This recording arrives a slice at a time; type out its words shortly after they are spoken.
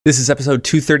This is episode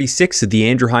 236 of the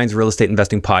Andrew Hines Real Estate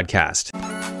Investing Podcast.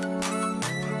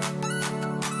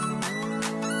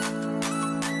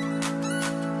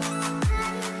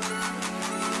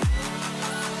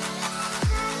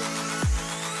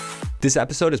 This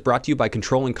episode is brought to you by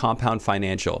Control and Compound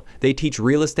Financial. They teach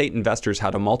real estate investors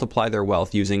how to multiply their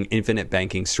wealth using infinite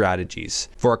banking strategies.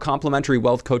 For a complimentary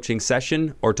wealth coaching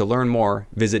session or to learn more,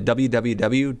 visit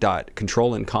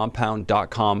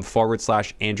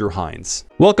www.controlandcompound.com/Andrew Hines.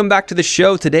 Welcome back to the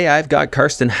show. Today I've got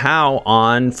Carstin Hao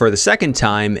on for the second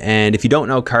time. And if you don't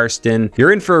know Carstin,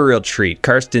 you're in for a real treat.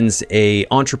 Carstin's an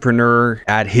entrepreneur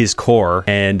at his core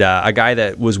and a guy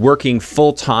that was working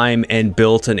full-time and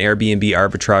built an Airbnb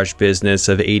Arbitrage business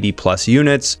of 80 plus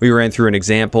units. We ran through an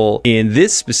example in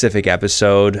this specific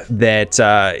episode that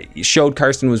showed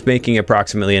Carstin was making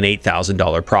approximately an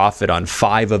 $8,000 profit on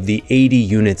 5 of the 80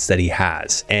 units that he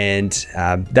has. And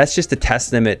that's just a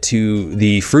testament to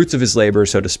the fruits of his labor,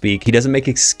 so to speak. He doesn't make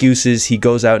excuses. He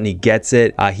goes out and he gets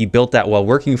it. He built that while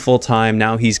working full time.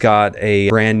 Now he's got a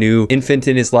brand new infant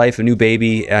in his life, a new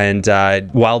baby. And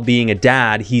while being a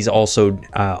dad, he's also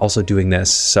doing this.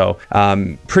 So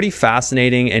pretty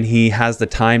fascinating. And he has the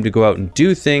time to go out and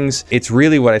do things. It's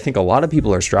really what I think a lot of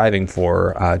people are striving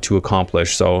for to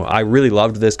accomplish. So I really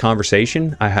loved this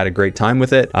conversation. I had a great time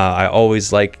with it. I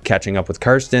always like catching up with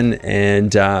Carstin,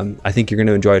 and I think you're going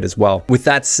to enjoy it as well. With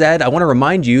that said, I want to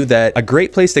remind you that a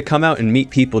great place to come out and meet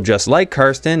people just like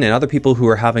Carstin and other people who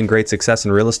are having great success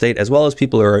in real estate, as well as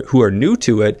people who are new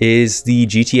to it, is the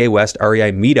GTA West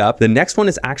REI meetup. The next one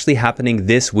is actually happening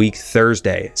this week,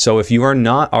 Thursday. So if you are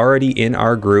not already in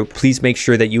our group, please make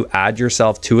sure that you add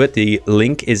yourself to it. The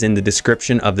link is in the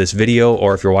description of this video,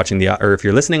 or if you're watching if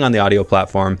you're listening on the audio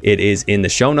platform, it is in the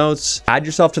show notes. Add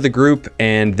yourself to the group,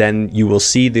 and then you will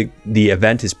see the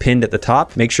event is pinned at the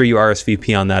top. Make sure you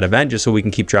RSVP on that event just so we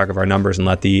can keep track of our numbers and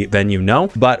let the venue know.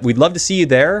 But we'd love to see you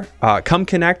there. Come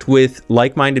connect with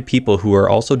like-minded people who are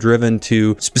also driven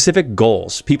to specific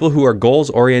goals. People who are goals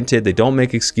oriented, they don't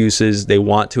make excuses, they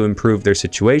want to improve their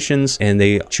situations, and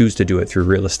they choose to do it through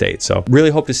real estate. So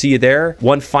really hope to see you there.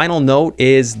 One final note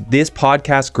is this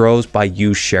podcast grows by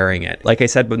you sharing it. Like I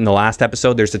said in the last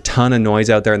episode, there's a ton of noise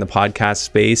out there in the podcast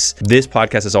space. This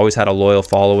podcast has always had a loyal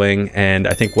following, and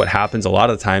I think what happens a lot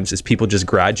of the times is people just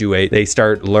graduate. They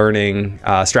start learning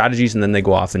strategies, and then they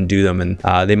go off and do them, and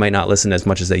they might not listen as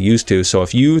much as they used to. So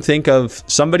if you think of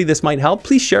somebody this might help,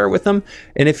 please share it with them.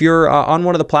 And if you're on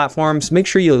one of the platforms, make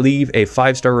sure you leave a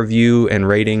 5-star review and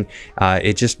rating.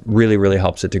 It just really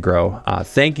helps it to grow.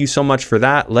 Thank you so much for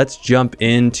that. Let's jump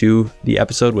into the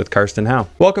episode with Carstin Hao.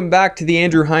 Welcome back to the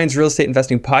Andrew Hines Real Estate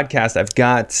Investing Podcast. I've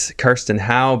got Carstin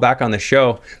Hao back on the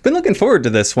show. Been looking forward to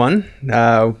this one.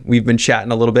 We've been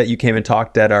chatting a little bit. You came and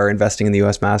talked at our Investing in the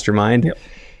US Mastermind. Yep.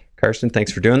 Carstin,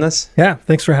 thanks for doing this. Yeah,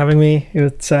 thanks for having me.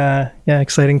 It's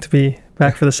exciting to be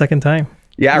back for the second time.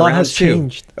 Yeah, a lot has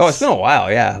changed. Oh, it's been a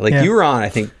while. Yeah, you were on. I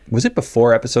think, was it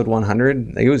before episode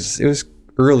 100? It was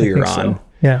earlier on. So.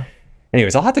 Yeah.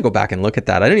 Anyways, I'll have to go back and look at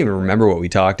that. I don't even remember what we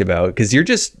talked about, because you're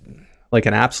just like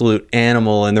an absolute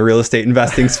animal in the real estate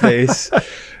investing space,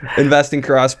 investing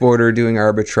cross-border, doing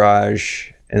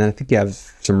arbitrage. And I think you have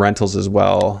some rentals as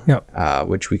well, yep.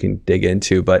 Which we can dig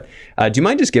into. But do you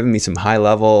mind just giving me some high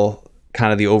level,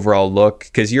 kind of the overall look?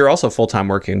 Because you're also full-time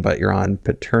working, but you're on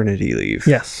paternity leave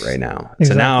right now. Exactly.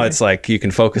 So now it's like you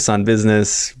can focus on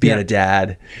business, being a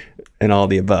dad, and all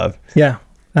the above. Yeah.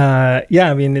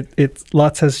 I mean,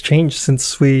 lots has changed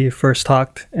since we first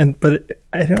talked, but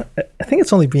I think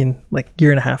it's only been like a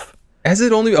year and a half. Has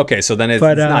it only? Okay, so then it's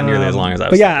not nearly as long as I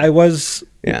was. But yeah, I was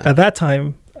at that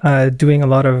time doing a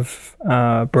lot of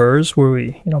BRRRRs where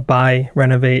we buy,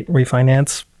 renovate,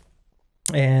 refinance,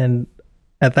 and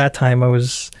at that time I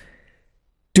was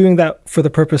doing that for the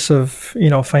purpose of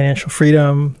financial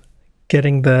freedom,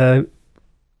 getting the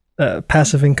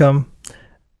passive income,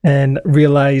 and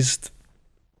realized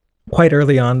quite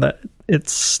early on that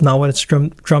it's not what it's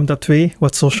drummed up to be,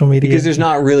 what social media because there's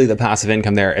not really the passive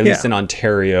income there, at least in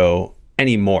Ontario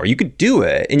anymore. You could do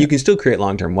it and you can still create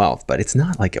long-term wealth, but it's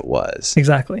not like it was.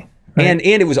 Exactly. Right. And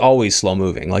it was always slow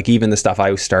moving. Like even the stuff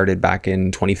I started back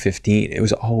in 2015, it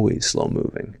was always slow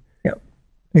moving. Yeah,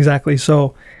 exactly.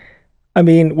 So, I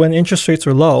mean, when interest rates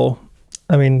were low,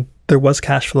 I mean, there was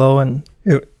cash flow and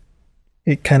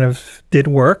it kind of did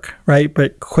work, right?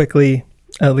 But quickly,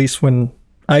 at least when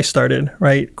I started,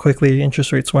 right, quickly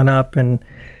interest rates went up, and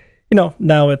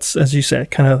now it's, as you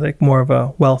said, kind of like more of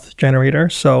a wealth generator.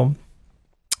 So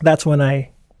that's when I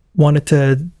wanted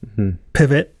to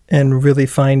pivot and really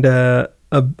find a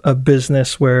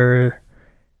business where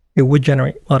it would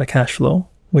generate a lot of cash flow,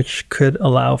 which could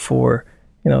allow for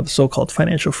the so-called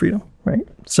financial freedom. right?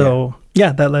 So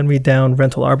yeah, that led me down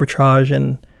rental arbitrage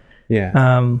and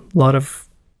a lot of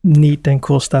neat and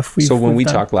cool stuff. So when we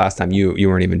talked last time, you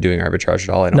weren't even doing arbitrage at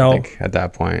all. I don't think at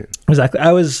that point. Exactly.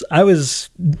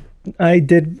 I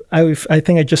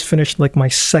think I just finished like my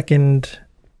second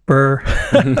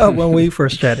BRRRR when we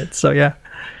first chatted. So yeah.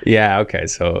 Yeah. Okay.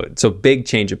 So big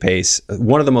change of pace.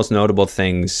 One of the most notable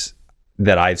things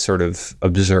that I've sort of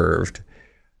observed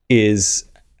is,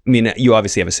 I mean, you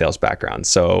obviously have a sales background,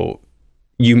 so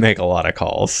you make a lot of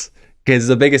calls. Because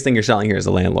the biggest thing you're selling here is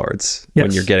the landlords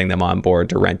when you're getting them on board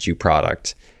to rent you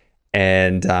product.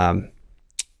 And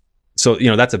so,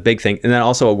 that's a big thing. And then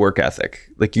also a work ethic.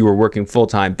 Like you were working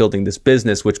full-time building this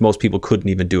business, which most people couldn't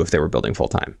even do if they were building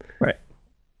full-time. Right.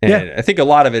 And I think a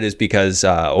lot of it is because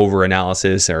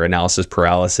over-analysis or analysis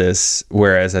paralysis,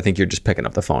 whereas I think you're just picking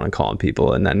up the phone and calling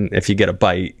people. And then if you get a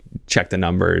bite, check the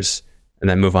numbers and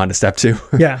then move on to step 2.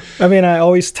 Yeah. I mean, I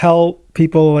always tell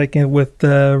people like with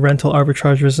the rental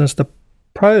arbitrage business,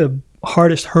 probably the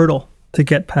hardest hurdle to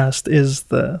get past is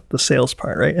the sales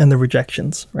part, right? And the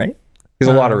rejections, right? There's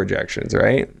a lot of rejections,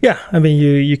 right? Yeah. I mean,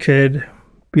 you could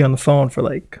be on the phone for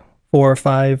like 4 or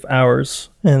 5 hours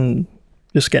and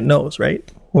just get no's,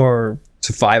 right? Or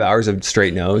so 5 hours of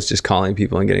straight no's, just calling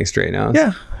people and getting straight no's.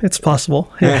 Yeah, it's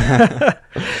possible. But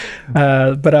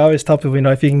I always tell people,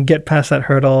 if you can get past that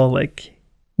hurdle, like,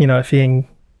 if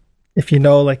you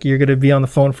know, like you're going to be on the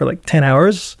phone for like 10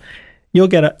 hours, you'll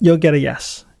get a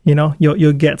yes.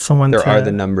 You'll get someone. There are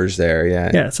the numbers there.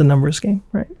 Yeah. Yeah, it's a numbers game,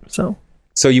 right? So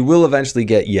you will eventually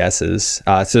get yeses.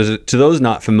 So to those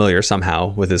not familiar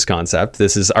somehow with this concept,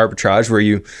 this is arbitrage, where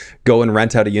you go and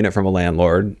rent out a unit from a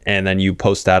landlord and then you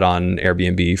post that on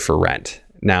Airbnb for rent.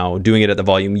 Now, doing it at the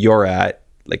volume you're at,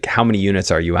 like how many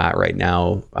units are you at right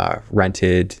now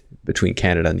rented between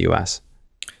Canada and the US?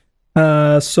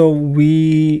 So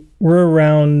we're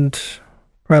around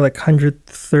probably like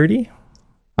 130.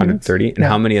 130? And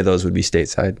how many of those would be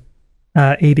stateside?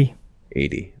 80.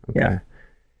 80. Okay. Yeah.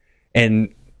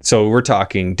 And so we're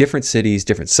talking different cities,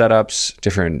 different setups,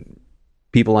 different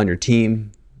people on your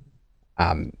team,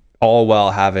 all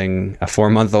while having a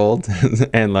 4-month-old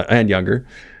and younger,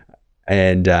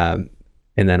 and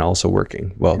then also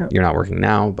working. Well, you're not working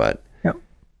now, but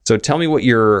so tell me what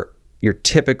your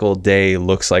typical day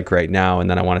looks like right now, and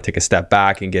then I want to take a step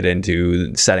back and get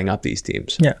into setting up these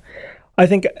teams. Yeah, I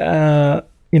think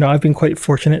I've been quite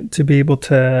fortunate to be able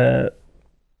to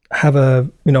have a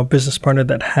business partner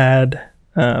that had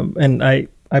and I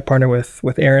partner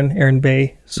with Aaron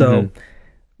Bae, so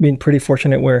being pretty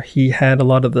fortunate where he had a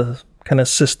lot of the kind of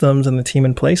systems and the team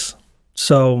in place.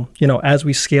 So as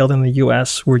we scaled in the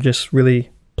US, we're just really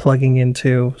plugging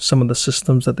into some of the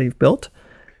systems that they've built.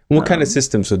 What kind of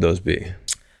systems would those be?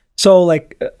 So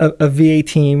like a VA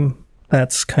team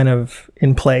that's kind of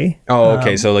in play. Oh,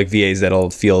 okay. So like VAs that'll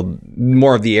field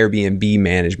more of the Airbnb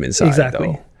management side. Exactly.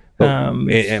 Though. I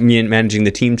mean, managing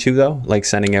the team too, though, like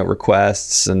sending out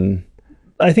requests and.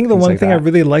 I think the one thing I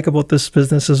really like about this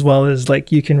business as well is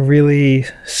like you can really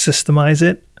systemize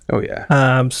it. Oh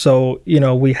yeah. So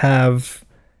we have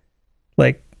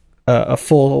like a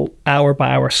full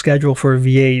hour-by-hour schedule for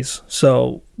VAs,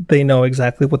 so they know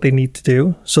exactly what they need to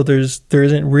do. So there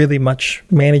isn't really much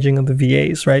managing of the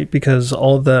VAs, right? Because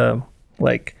all the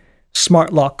like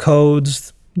smart lock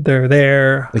codes. They're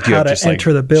there. Like you how have to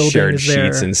enter the building shared is there.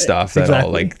 sheets and stuff that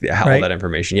all like all that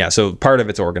information. Yeah. So part of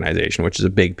it's organization, which is a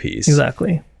big piece.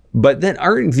 Exactly. But then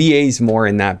aren't VAs more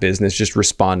in that business, just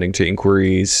responding to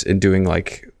inquiries and doing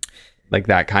like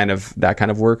that kind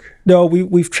of work? No,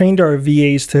 we've trained our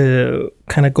VAs to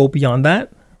kind of go beyond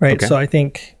that, right? Okay. So I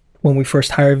think when we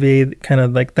first hire VA, kind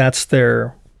of like that's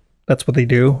what they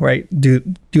do, right? Do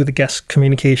the guest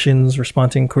communications,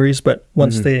 respond to inquiries. But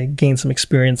once they gain some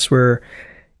experience, we're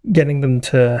getting them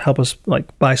to help us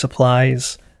like buy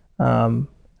supplies, help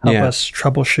us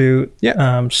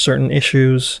troubleshoot certain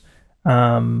issues.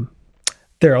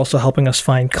 They're also helping us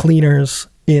find cleaners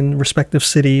in respective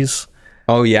cities.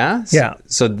 Oh yeah? Yeah.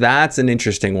 So that's an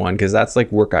interesting one, because that's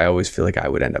like work I always feel like I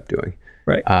would end up doing.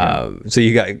 Right. So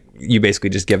you basically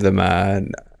just give them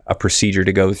a procedure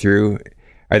to go through.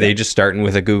 Are they just starting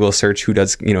with a Google search? Who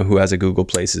has a Google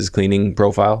Places cleaning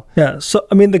profile? Yeah. So,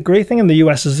 I mean, the great thing in the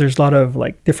US is there's a lot of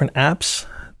like different apps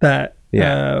that,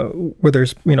 where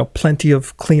there's, plenty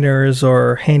of cleaners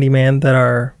or handyman that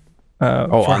are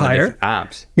for hire.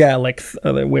 Apps. Yeah. Like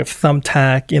we have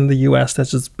Thumbtack in the US.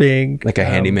 That's just big. Like a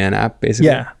handyman app,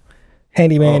 basically? Yeah.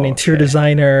 Handyman, interior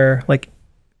designer, like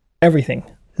everything.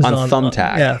 On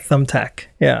Thumbtack. Thumbtack.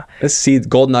 Yeah. Let's see,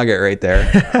 gold nugget right there.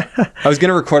 I was going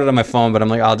to record it on my phone, but I'm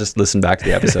like, I'll just listen back to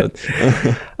the episode.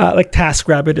 Like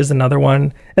TaskRabbit is another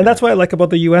one. And that's what I like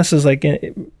about the US is like,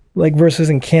 like versus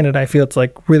in Canada, I feel it's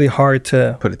like really hard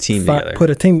to put a team together. Put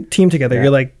a team together. Yeah.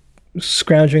 You're like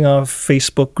scrounging off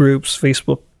Facebook groups,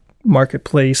 Facebook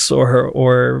Marketplace,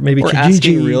 or maybe Kijiji.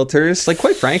 Asking realtors. Like,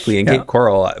 quite frankly, in Cape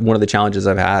Coral, one of the challenges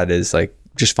I've had is like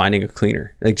just finding a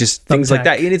cleaner, like just things like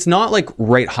that. And it's not like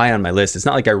right high on my list. It's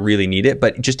not like I really need it,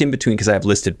 but just in between, because I have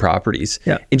listed properties.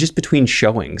 Yeah. And just between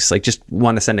showings, like just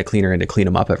want to send a cleaner in to clean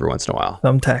them up every once in a while.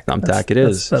 Thumbtack, it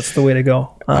is. That's the way to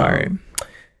go. All right.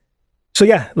 So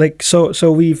yeah, like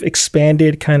so we've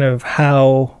expanded kind of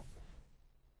how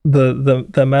the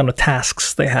amount of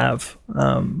tasks they have.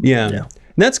 Yeah.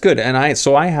 That's good. And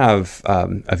I have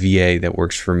a VA that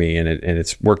works for me, and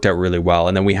it's worked out really well.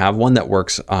 And then we have one that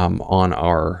works on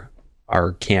our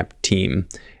camp team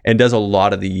and does a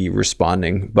lot of the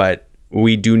responding, but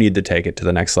we do need to take it to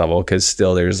the next level, because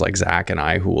still there's like Zach and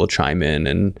I who will chime in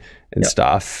and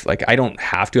stuff. Like, I don't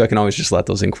have to. I can always just let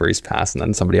those inquiries pass and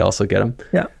then somebody else will get them.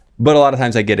 Yeah. But a lot of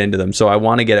times I get into them. So I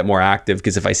want to get it more active,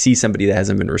 because if I see somebody that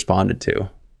hasn't been responded to,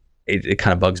 it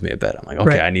kind of bugs me a bit. I'm like,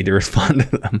 okay, I need to respond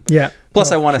to them. Yeah.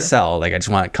 Plus, I want to sell. Like, I just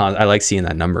want to. I like seeing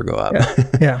that number go up.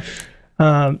 Yeah.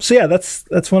 So yeah,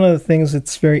 that's one of the things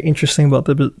that's very interesting about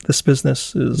this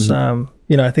business is,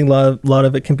 you know, I think a lot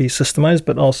of it can be systemized,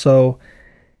 but also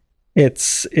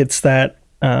it's that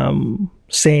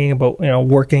saying about, you know,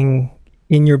 working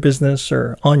in your business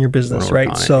or on your business,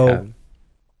 right? So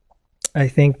I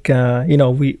think you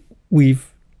know,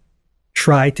 we've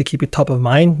tried to keep it top of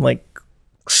mind, like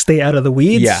stay out of the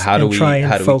weeds. Yeah, how do we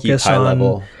focus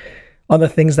on the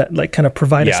things that like kind of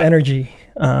provide us energy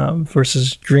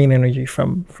versus drain energy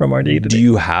from our day to day. Do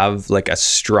you have like a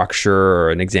structure or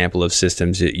an example of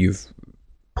systems that you've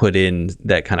put in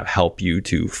that kind of help you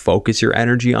to focus your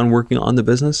energy on working on the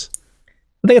business?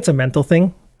 I think it's a mental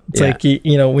thing. It's like,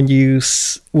 you know, when you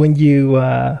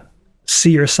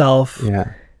see yourself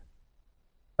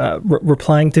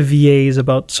replying to VAs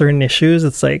about certain issues,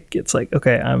 it's like,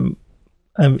 okay,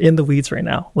 I'm in the weeds right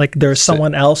now. Like, there's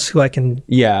someone else who I can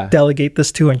delegate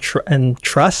this to and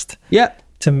trust. Yeah.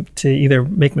 To either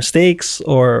make mistakes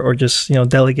or just, you know,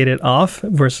 delegate it off,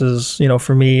 versus, you know,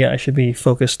 for me, I should be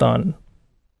focused on,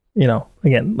 you know,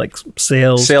 again, like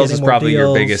sales. Sales is probably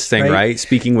your biggest thing, right?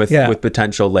 Speaking with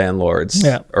potential landlords.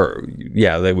 Yeah. Or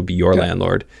they would be your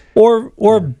landlord.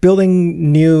 Or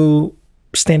building new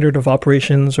standard of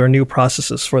operations or new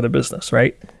processes for the business,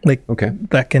 right? Like,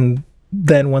 that can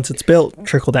then, once it's built,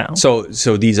 trickle down. So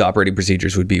these operating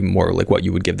procedures would be more like what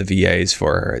you would give the VAs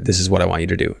for, this is what I want you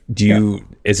to do. Do you,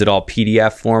 is it all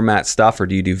PDF format stuff, or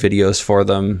do you do videos for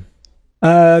them?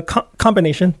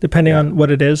 Combination, depending on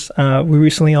what it is. We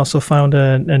recently also found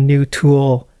a new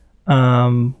tool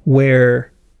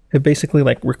where it basically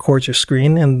like records your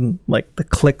screen and like the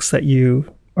clicks that you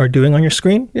are doing on your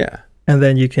screen. Yeah. And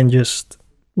then you can just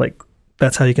like,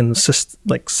 that's how you can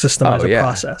systemize a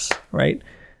process, right?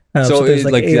 So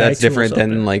like that's different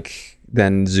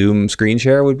than Zoom screen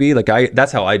share would be. Like,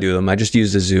 that's how I do them. I just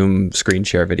use a Zoom screen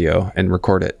share video and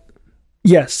record it.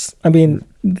 Yes, I mean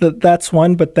that's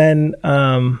one, but then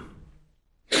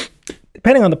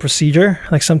depending on the procedure,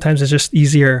 like sometimes it's just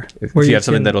easier if you have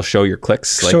something that'll show your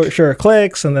clicks. Show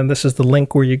clicks, and then this is the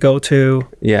link where you go to.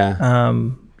 Yeah.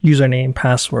 Username,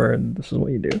 password. This is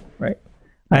what you do, right?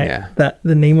 The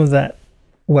name of that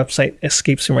website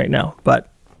escapes me right now,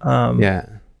 but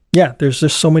yeah, there's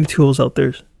just so many tools out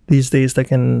there these days that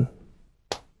can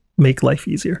make life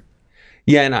easier.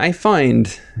 Yeah, and I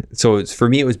find, so for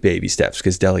me, it was baby steps,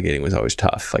 because delegating was always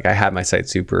tough. Like, I had my site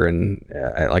super and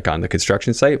like on the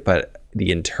construction site, but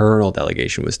the internal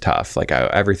delegation was tough. Like,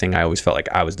 everything, I always felt like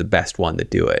I was the best one to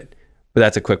do it. But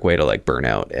that's a quick way to like burn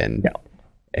out and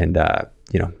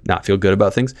you know, not feel good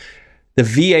about things. The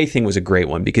VA thing was a great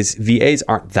one, because VAs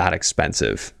aren't that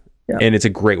expensive, and it's a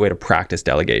great way to practice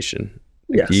delegation.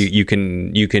 Yes. You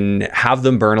can have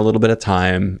them burn a little bit of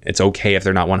time. It's okay if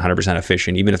they're not 100%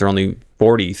 efficient, even if they're only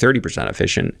 30%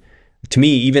 efficient. To me,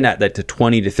 even at that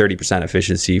 20 to 30%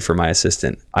 efficiency for my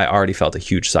assistant, I already felt a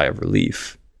huge sigh of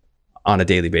relief on a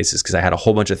daily basis, because I had a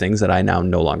whole bunch of things that I now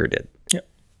no longer did. Yep.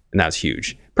 And that's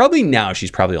huge. Probably now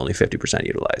she's probably only 50%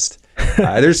 utilized.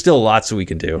 There's still lots that we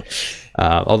can do.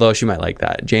 Although she might like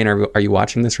that. Jane, are you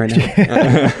watching this right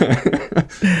now?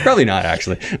 Probably not,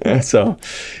 actually. So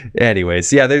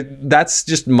anyways, that's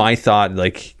just my thought.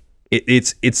 Like,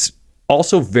 it's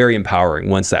also very empowering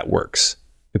once that works.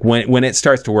 Like, when it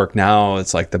starts to work now,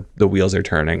 it's like the wheels are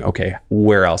turning. Okay,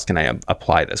 where else can I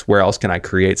apply this? Where else can I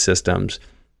create systems?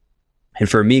 And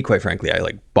for me, quite frankly, I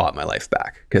like bought my life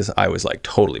back, because I was like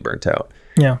totally burnt out.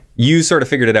 Yeah. You sort of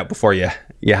figured it out before you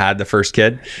had the first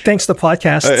kid. Thanks to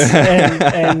podcasts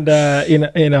and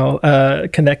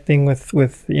connecting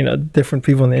with different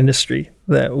people in the industry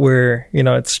that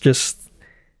it's just,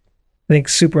 I think,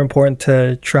 super important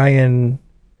to try and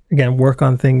again work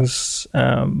on things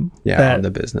on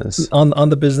the business on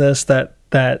the business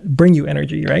that bring you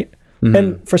energy, right? Mm-hmm.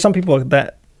 And for some people,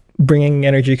 that bringing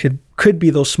energy could be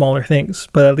those smaller things,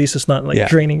 but at least it's not like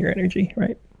draining your energy,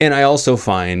 right? And I also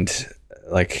find,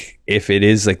 like, if it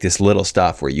is like this little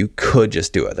stuff where you could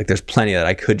just do it, like there's plenty that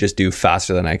I could just do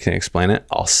faster than I can explain it,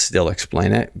 I'll still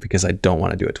explain it because I don't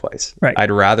want to do it twice. Right.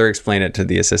 I'd rather explain it to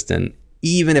the assistant,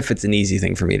 even if it's an easy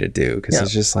thing for me to do, because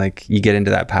it's just like you get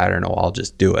into that pattern. Oh, I'll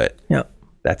just do it. Yeah.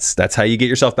 That's how you get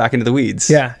yourself back into the weeds.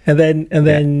 Yeah. And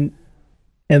then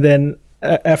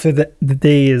after the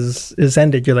day is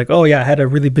ended, you're like, oh yeah, I had a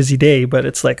really busy day, but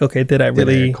it's like, okay, did I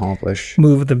really accomplish,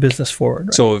 move the business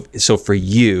forward? Right? So for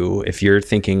you, if you're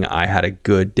thinking I had a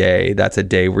good day, that's a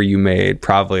day where you made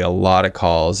probably a lot of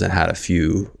calls and had a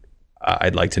few,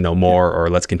 I'd like to know more, or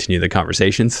let's continue the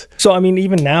conversations. So, I mean,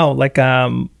 even now, like,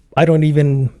 I don't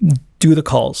even do the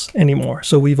calls anymore.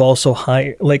 So we've also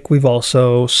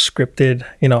scripted,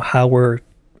 how we're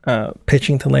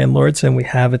pitching to landlords, and we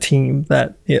have a team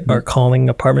that are calling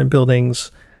apartment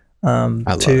buildings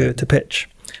to pitch.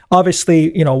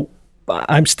 Obviously,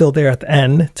 I'm still there at the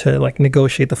end to like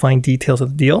negotiate the fine details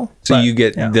of the deal. So you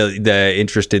get the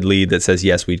interested lead that says,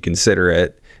 yes, we'd consider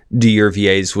it. Do your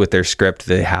VAs with their script,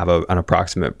 they have an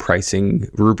approximate pricing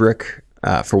rubric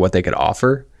for what they could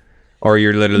offer? Or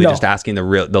you're literally just asking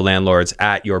the landlords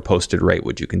at your posted rate,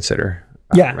 would you consider?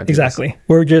 Exactly. This?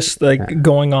 We're just like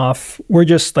going off. We're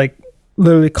just like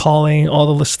literally calling all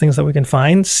the listings that we can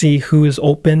find, see who is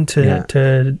open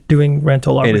to doing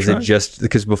rental arbitrage. And is it just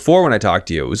because before when I talked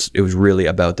to you, it was really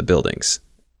about the buildings,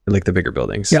 like the bigger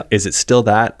buildings. Yeah. Is it still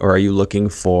that, or are you looking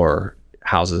for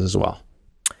houses as well?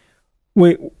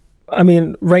 I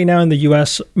mean, right now in the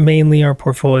US, mainly our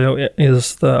portfolio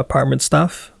is the apartment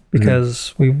stuff,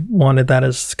 because we wanted that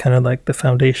as kind of like the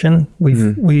foundation.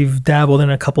 We've dabbled in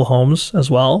a couple homes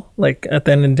as well. Like at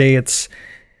the end of the day,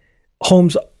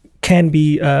 homes can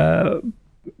be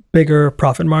bigger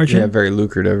profit margin. Yeah, very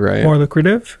lucrative, right? More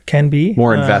lucrative, can be.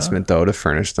 More investment though to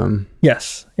furnish them.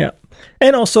 Yes, yeah.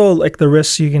 And also like the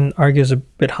risks, you can argue, is a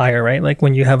bit higher, right? Like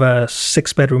when you have a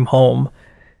 6-bedroom home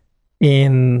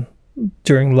during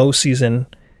low season,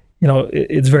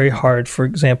 it's very hard, for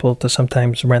example, to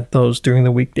sometimes rent those during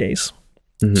the weekdays.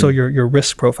 So your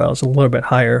risk profile is a little bit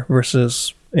higher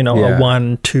versus, a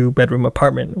 1-2 bedroom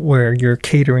apartment where you're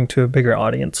catering to a bigger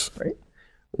audience, right?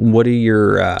 What are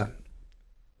your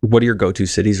go-to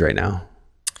cities right now?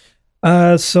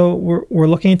 So we're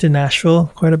looking into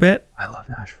Nashville quite a bit. I love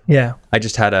Nashville. Yeah. I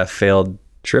just had a failed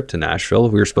trip to Nashville.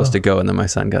 We were supposed to go, and then my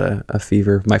son got a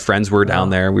fever. My friends were down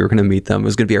there. We were going to meet them. It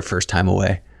was going to be our first time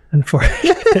away.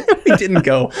 Unfortunately, we didn't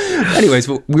go. Anyways,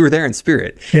 we were there in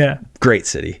spirit. Yeah. Great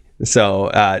city.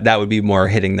 So that would be more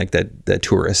hitting like the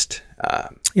tourist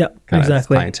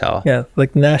exactly. clientele. Yeah,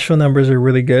 like Nashville numbers are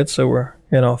really good, so we're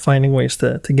finding ways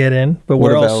to get in. But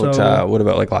what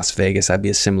about like Las Vegas? That'd be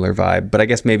a similar vibe, but I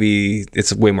guess maybe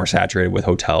it's way more saturated with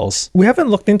hotels. We haven't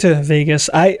looked into Vegas.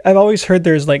 I've always heard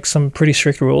there's like some pretty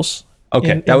strict rules.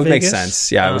 Okay, that would make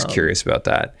sense. Yeah, I was curious about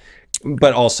that.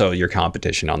 But also your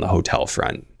competition on the hotel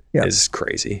front is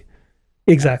crazy.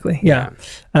 Exactly. Yeah.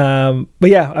 But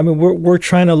yeah, I mean, we're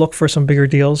trying to look for some bigger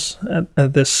deals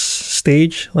at this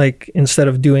stage. Like instead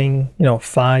of doing,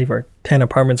 5 or 10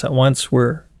 apartments at once,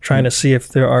 we're trying to see if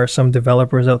there are some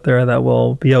developers out there that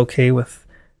will be okay with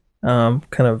kind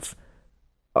of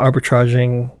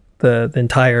arbitraging the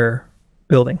entire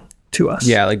building to us.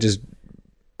 Yeah, like just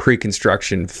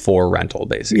pre-construction for rental,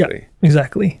 basically. Yeah,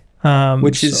 exactly.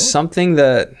 Which is something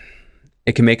that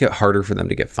it can make it harder for them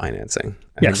to get financing.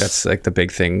 I think that's like the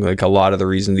big thing. Like a lot of the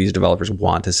reason these developers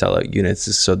want to sell out units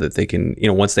is so that they can,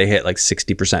 once they hit like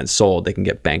 60% sold, they can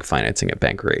get bank financing at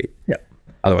bank rate. Yeah.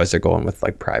 Otherwise they're going with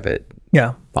like private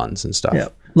funds and stuff. Yeah.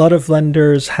 A lot of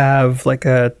lenders have like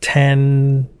a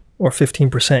 10 or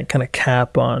 15% kind of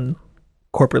cap on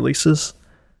corporate leases.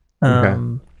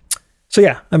 So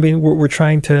yeah, I mean, we're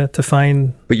trying to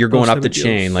find. But you're going up the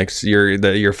chain, like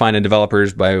you're finding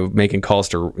developers by making calls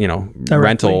to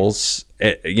rentals.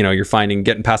 You're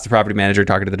getting past the property manager,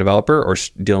 talking to the developer, or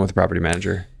dealing with the property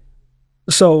manager.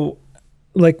 So,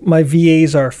 like my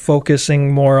VAs are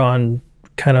focusing more on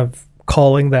kind of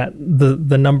calling that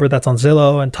the number that's on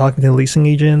Zillow and talking to leasing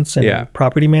agents and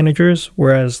property managers,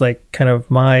 whereas like kind of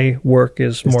my work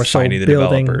is more so finding the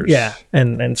building, developers.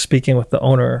 and speaking with the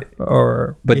owner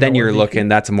or. But then you're looking,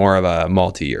 that's more of a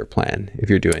multi-year plan if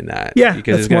you're doing that. Yeah,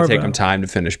 because it's going to take them time to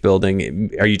finish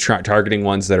building. Are you targeting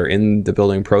ones that are in the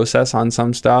building process on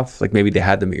some stuff? Like maybe they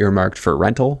had them earmarked for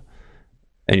rental,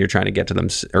 and you're trying to get to them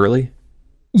early.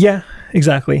 Yeah,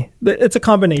 exactly. It's a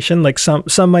combination. Like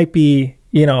some might be,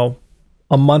 you know,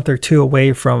 a month or two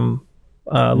away from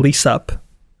lease up,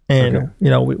 and you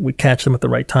know, we catch them at the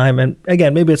right time. And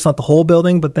again, maybe it's not the whole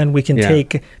building, but then we can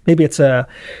take, maybe it's a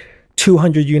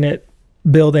 200 unit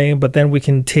building, but then we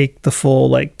can take the full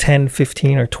like 10,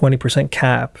 15 or 20%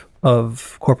 cap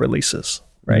of corporate leases,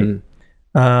 right?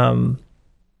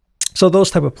 So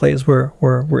those type of plays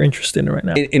we're interested in right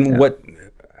now. In what?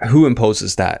 Who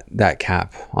imposes that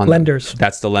cap on lenders? Them?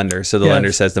 That's the lender. So the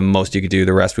lender says the most you could do.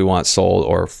 The rest we want sold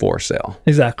or for sale.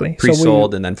 Exactly.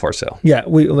 Pre-sold and then for sale. Yeah,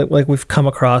 we've come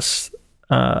across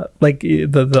like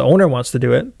the owner wants to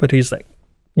do it, but he's like,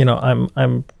 you know,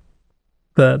 I'm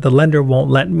the lender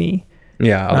won't let me.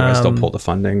 Yeah, otherwise they'll pull the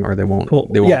funding, or they won't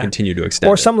continue to extend.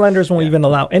 Or some lenders won't even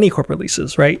allow any corporate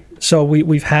leases, right? So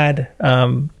we've had.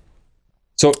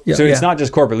 So it's not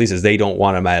just corporate leases. They don't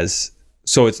want them as.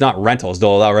 So it's not rentals.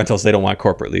 They'll allow rentals. They don't want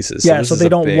corporate leases. Yeah, so they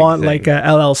don't want like a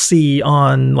LLC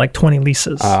on like 20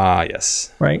 leases. Ah,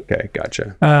 yes. Right. Okay,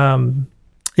 gotcha.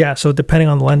 Yeah, so depending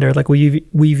on the lender, like we've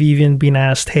even been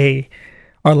asked, hey,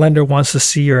 our lender wants to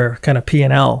see your kind of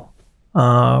P&L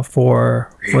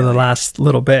for the last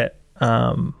little bit.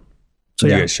 So do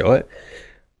you guys show it?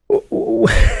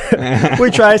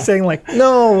 We try saying like,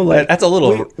 no, like that's a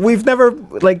little. We've never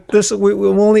like this.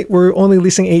 We're only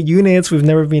leasing 8 units. We've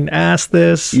never been asked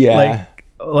this. Yeah.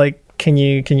 Like can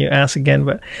you ask again?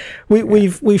 But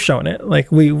we've shown it.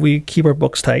 Like we keep our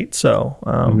books tight. So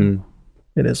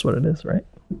it is what it is, right?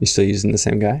 You still using the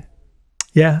same guy?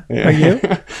 Yeah. Are you?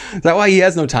 Is that why he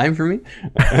has no time for me?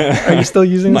 Are you still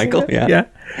using Michael? Yeah.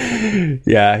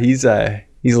 Yeah. He's a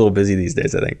little busy these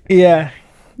days, I think. Yeah.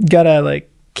 Gotta like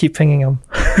keep pinging him.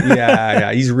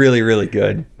 yeah, he's really, really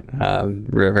good.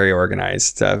 Very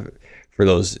organized. For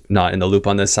those not in the loop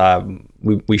on this,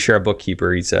 we share a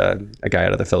bookkeeper. He's a guy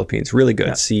out of the Philippines. Really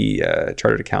good.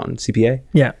 Chartered accountant, CPA.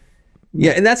 Yeah.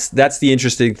 Yeah, and that's the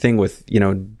interesting thing with, you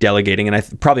know, delegating.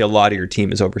 And probably a lot of your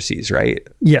team is overseas, right?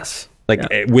 Yes. Like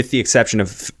with the exception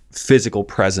of physical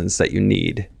presence that you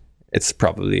need, it's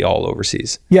probably all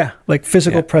overseas. Yeah, like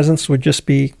physical presence would just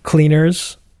be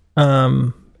cleaners.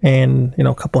 And you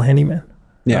know, a couple handymen.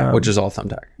 Yeah, which is all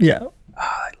Thumbtack. Yeah,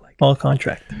 I like it. All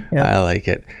contract. Yeah, I like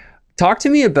it. Talk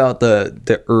to me about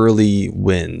the early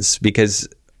wins, because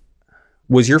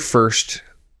was your first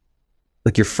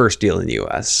deal in the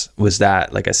U.S., was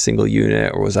that like a single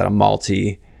unit or was that a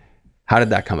multi? How did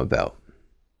that come about?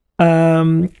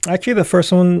 Actually, the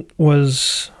first one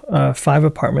was 5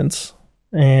 apartments,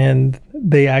 and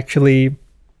they actually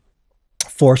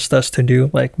forced us to do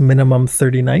like minimum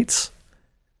 30 nights.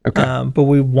 Okay. But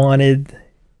we wanted,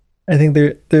 I think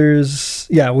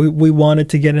we wanted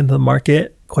to get into the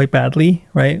market quite badly,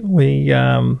 right?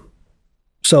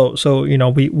 So you know,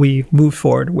 we moved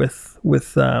forward with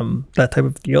that type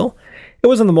of deal. It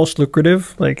wasn't the most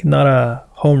lucrative, like not a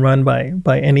home run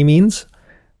by any means,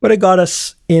 but it got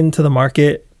us into the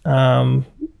market. You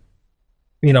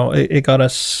know, it got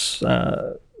us.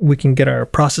 We can get our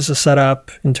processes set up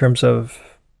in terms of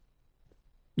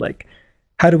like,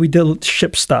 how do we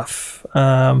ship stuff?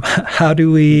 How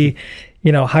do we,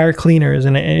 you know, hire cleaners,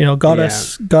 and you know, got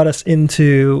us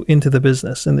into the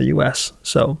business in the US.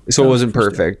 So it wasn't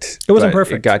perfect. It wasn't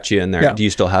perfect. It got you in there. Yeah. Do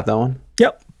you still have that one?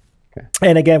 Yep. Okay.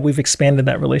 And again, we've expanded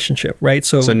that relationship, right?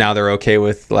 So now they're okay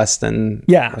with less than.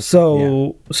 Yeah.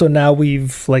 So now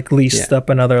we've like leased up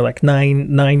another like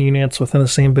nine units within the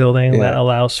same building that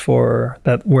allows for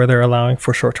that, where they're allowing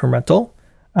for short-term rental.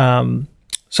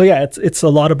 So yeah, it's a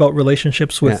lot about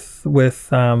relationships with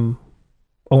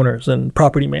owners and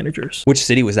property managers. Which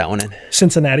city was that one in?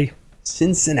 Cincinnati,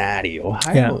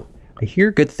 Ohio. Yeah. I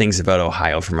hear good things about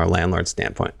Ohio from a landlord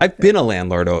standpoint. I've been a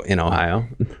landlord in Ohio.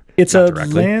 It's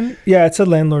it's a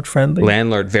landlord friendly.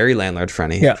 Very landlord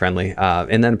friendly.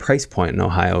 And then price point in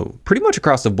Ohio, pretty much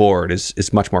across the board,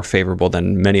 is much more favorable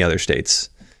than many other states.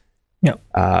 Yeah.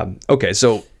 Okay,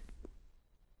 so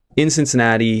in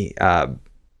Cincinnati,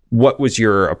 what was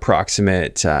your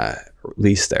approximate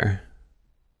lease there?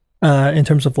 In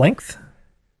terms of length?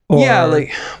 Yeah,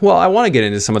 I want to get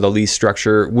into some of the lease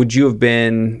structure. Would you have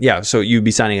been, so you'd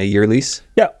be signing a year lease?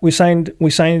 Yeah, we signed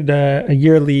a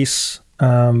year lease,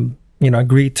 you know,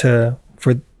 agreed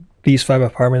for these 5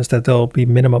 apartments that there'll be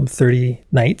minimum 30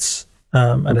 nights.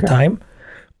 at a time.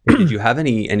 Did you have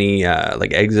any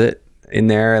like exit in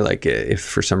there? Like if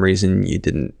for some reason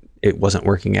it wasn't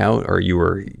working out, or you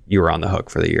were on the hook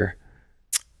for the year?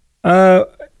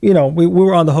 You know, we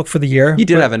were on the hook for the year. You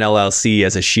did have an LLC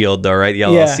as a shield though, right? The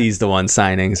LLC is the one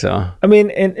signing. So I mean,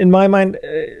 in my mind,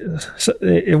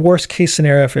 worst case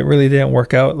scenario, if it really didn't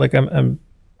work out, like I'm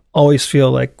always feel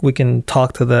like we can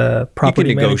talk to the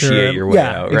property manager. You can negotiate your way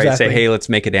out, right? Say, hey, let's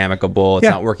make it amicable. It's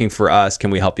not working for us. Can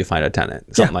we help you find a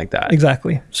tenant? Something like that.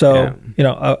 Exactly. So, you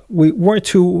know, we weren't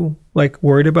too like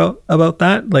worried about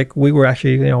that. Like we were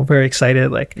actually, you know, very excited.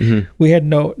 Like we had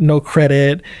no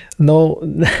credit,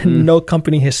 no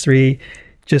company history,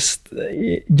 just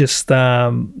you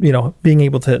know, being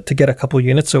able to get a couple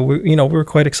units. So we were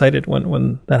quite excited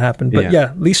when that happened. But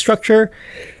yeah, lease structure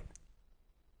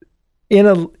in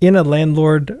a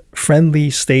landlord friendly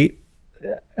state,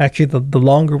 actually the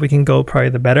longer we can go, probably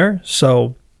the better.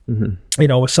 So you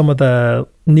know, with some of the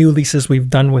new leases we've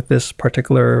done with this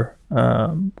particular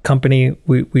company,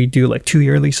 we do like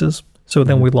 2-year leases. So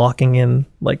then we're locking in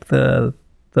like the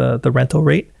rental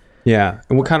rate. Yeah.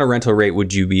 And what kind of rental rate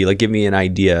would you be? Like, give me an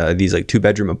idea. Are these like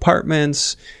 2-bedroom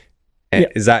apartments?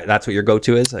 Is that's what your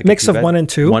go-to is? Like mix of 1 and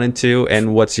 2. 1 and 2.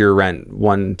 And what's your rent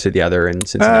one to the other in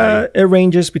Cincinnati? It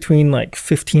ranges between like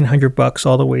 $1,500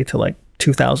 all the way to like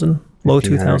 2,000, low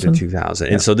 2,000. 2,000.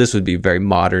 And so this would be very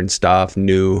modern stuff,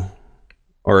 new,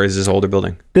 or is this older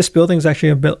building? This building is actually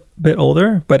a bit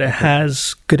older, but it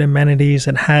has good amenities.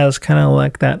 It has kind of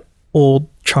like that old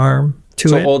charm to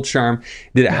it. So old charm.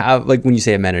 Did it have, like, when you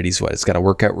say amenities, what? It's got a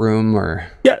workout room, or?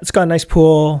 Yeah, it's got a nice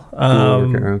pool,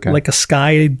 like a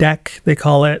sky deck, they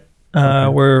call it,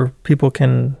 where people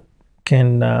can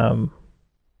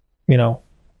you know,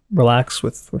 relax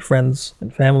with friends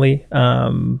and family.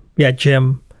 Yeah,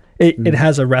 gym. It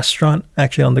has a restaurant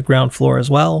actually on the ground floor as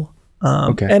well.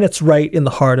 And it's right in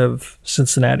the heart of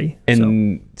Cincinnati.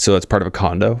 And so it's part of a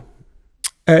condo?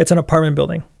 It's an apartment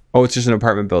building. Oh, it's just an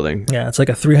apartment building. Yeah, it's like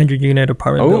a 300-unit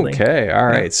apartment building. Okay, all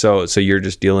right. So you're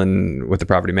just dealing with the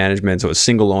property management. So a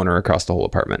single owner across the whole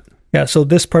apartment. Yeah. So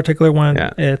this particular one,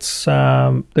 it's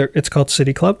called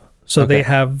City Club. So they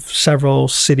have several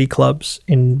city clubs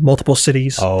in multiple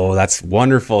cities. Oh, that's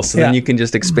wonderful. So then you can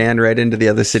just expand right into the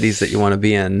other cities that you want to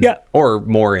be in. Yeah. Or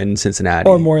more in Cincinnati.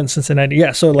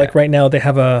 Yeah. So like right now they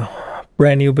have a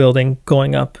brand new building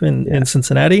going up in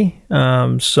Cincinnati.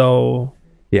 So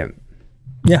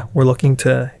yeah, we're looking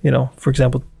to, you know, for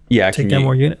example, take down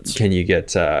more units. Can you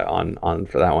get on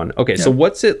for that one? Okay. So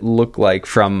what's it look like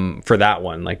for that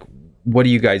one? Like, what are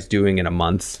you guys doing in a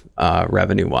month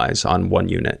revenue wise on one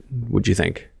unit, would you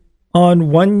think?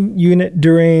 On one unit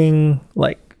during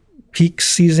like peak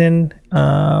season,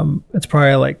 it's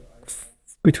probably like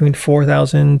between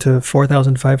 4,000 to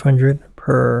 4,500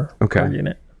 per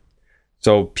unit.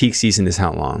 So peak season is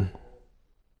how long?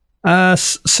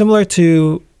 Similar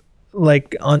to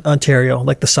like Ontario,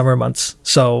 like the summer months.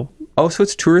 So so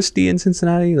it's touristy in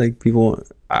Cincinnati? Like people,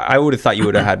 I would have thought you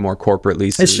would have had more corporate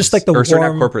leases. It's just like the sorry,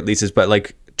 not corporate leases, but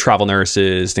like travel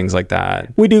nurses, things like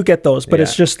that. We do get those, but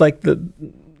it's just like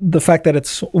the fact that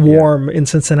it's warm in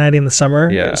Cincinnati in the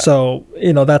summer. Yeah. So,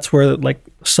 you know, that's where like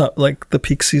the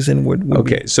peak season would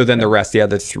be. So then the rest, the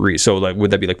other 3, so like would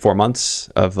that be like 4 months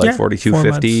of like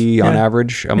 4,250 on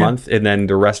average a month? And then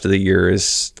the rest of the year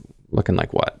is looking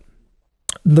like what?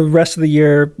 The rest of the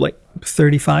year, like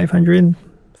 3,500,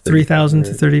 3,000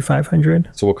 to 3,500.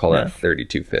 So we'll call that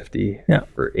 3,250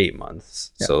 for 8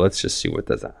 months. So let's just see, what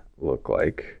does that look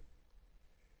like?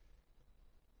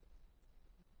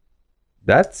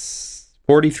 That's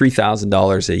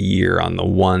 $43,000 a year on the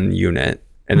one unit.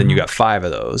 And then you got 5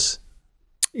 of those.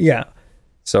 Yeah.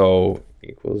 So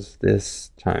equals this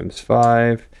times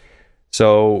 5.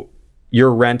 So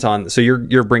your rent on, so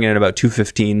you're bringing in about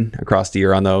 $215 across the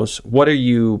year on those. What are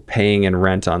you paying in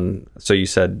rent on? So you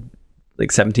said like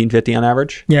 $1,750 on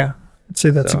average. Yeah, I'd say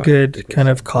that's a good kind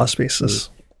of cost basis.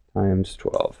 Times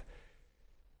 12.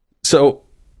 So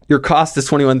your cost is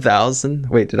 $21,000.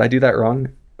 Wait, did I do that wrong?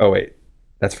 Oh wait,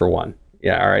 that's for one.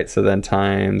 Yeah, all right. So then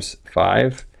times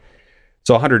 5.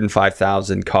 So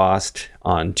 $105,000 cost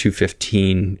on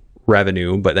 $215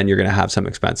 revenue, but then you're going to have some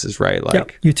expenses, right?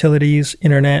 Like utilities,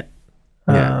 internet.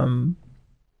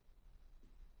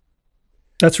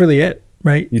 That's really it,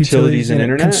 right? Utilities and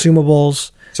internet,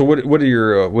 consumables. So what are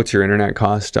your what's your internet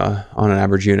cost on an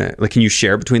average unit? Like, can you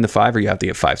share between the 5, or you have to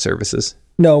get 5 services?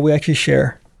 No, we actually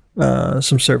share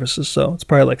some services, so it's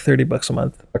probably like $30 a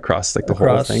month across like the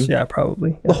whole thing. Yeah,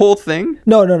 probably the whole thing.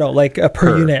 No, like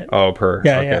per unit. Oh, per.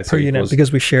 Yeah, so per unit,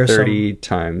 because we share 30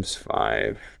 times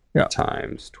 5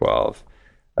 times 12.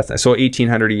 That's nice. So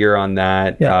 1,800 a year on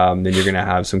that. Yeah. Then you're going to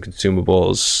have some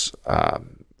consumables,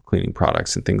 cleaning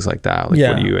products and things like that. Like,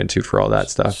 Yeah. what are you into for all that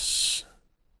stuff?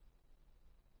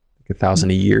 Like $1,000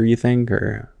 a year, you think,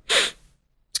 or? Let's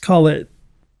call it.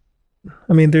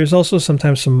 I mean, there's also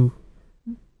sometimes some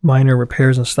minor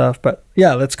repairs and stuff, but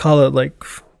yeah, let's call it like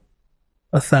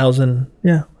 1,000.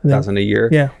 Yeah, $1,000 a year.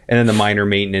 Yeah, and then the minor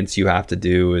maintenance you have to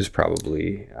do is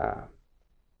probably.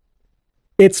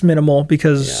 It's minimal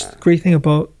because the great thing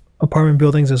about apartment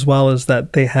buildings as well is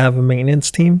that they have a maintenance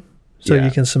team, so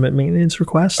you can submit maintenance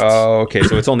requests. Oh, okay.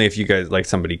 So it's only if you guys, like,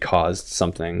 somebody caused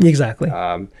something. Exactly.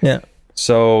 Yeah.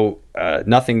 So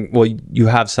nothing. Well, you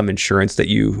have some insurance that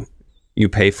you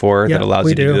pay for that allows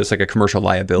you to do this, like a commercial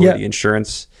liability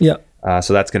insurance. Yeah.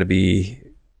 So that's going to be.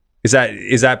 Is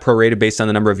that prorated based on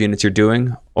the number of units you're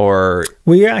doing, or?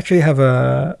 We actually have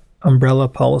a umbrella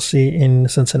policy in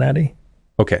Cincinnati.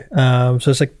 Okay. So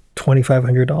it's like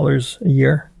 $2,500 a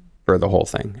year for the whole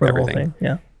thing. For everything. The whole thing.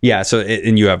 Yeah. Yeah. So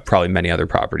and you have probably many other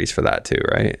properties for that too,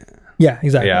 right? Yeah.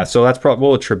 Exactly. Yeah. So that's probably,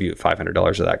 we'll attribute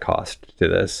 $500 of that cost to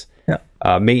this.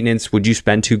 Yeah. Maintenance. Would you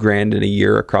spend $2,000 in a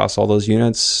year across all those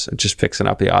units, just fixing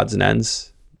up the odds and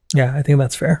ends? Yeah, I think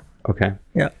that's fair. Okay.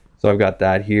 Yeah. So I've got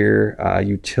that here.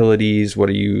 Utilities. What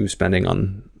are you spending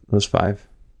on those 5?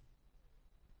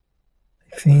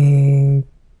 I think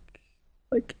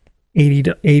like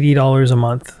 $80 a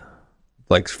month.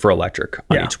 Like for electric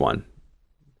on each one.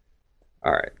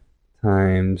 All right.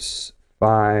 Times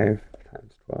 5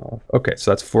 times 12. Okay,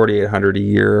 so that's $4,800 a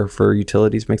year for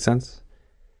utilities. Makes sense.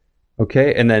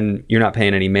 Okay, and then you're not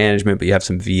paying any management, but you have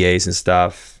some VAs and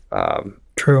stuff.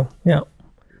 True. Yeah.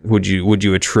 Would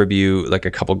you attribute like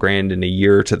a couple grand in a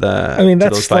year to the? I mean,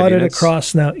 that's slotted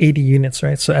across now 80 units,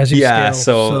 right? So as you scale,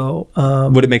 so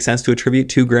would it make sense to attribute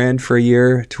 $2,000 for a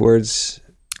year towards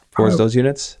those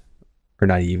units, or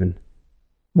not even?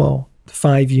 Well,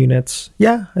 5 units.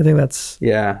 Yeah, I think that's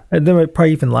And then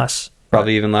probably even less.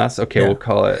 Probably even less. Okay, we'll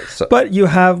call it. So. But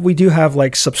we do have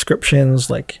like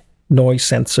subscriptions, like noise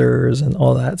sensors and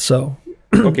all that. So.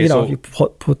 Okay, so if you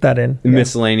put that in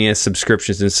miscellaneous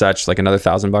subscriptions and such, like another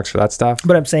 $1,000 for that stuff.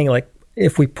 But I'm saying, like,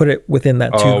 if we put it within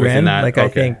that $2,000, like I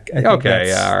think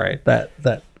okay, all right,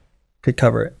 that could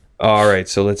cover it. All right,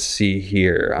 so let's see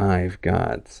here.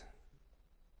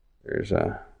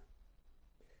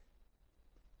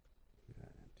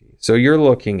 So you're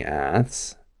looking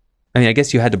at. I mean, I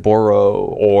guess you had to borrow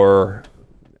or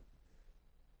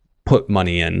put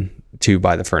money in to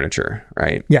buy the furniture,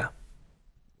 right? Yeah.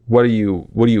 What are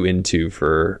you into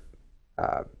for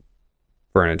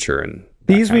furniture and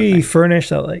these? We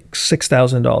furnish at like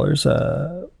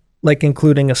 $6,000, like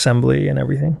including assembly and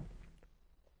everything.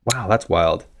 Wow, that's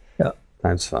wild. Yeah,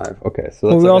 times 5. Okay, so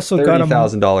that's we also got a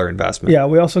 $30,000 investment. Yeah,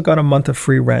 we also got a month of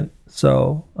free rent,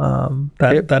 so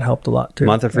that helped a lot too.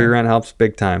 Month of free rent helps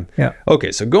big time. Yeah.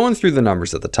 Okay, so going through the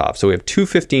numbers at the top, so we have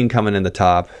 $215 coming in the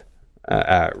top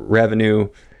revenue.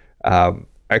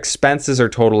 Expenses are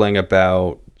totaling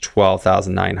about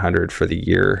 $12,900 for the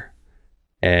year,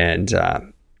 and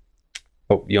the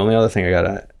only other thing I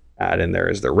gotta add in there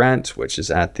is the rent, which is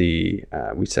at the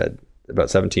we said about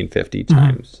 $1,750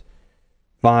 times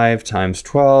 5 times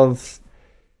 12.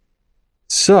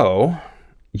 So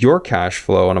your cash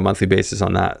flow on a monthly basis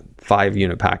on that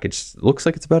 5-unit package looks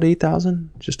like it's about $8,000,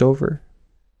 just over.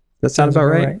 That sounds about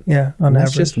right? Yeah, on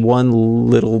average. That's just one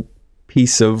little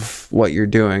piece of what you're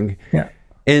doing. Yeah.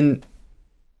 And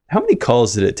how many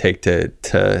calls did it take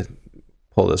to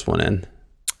pull this one in?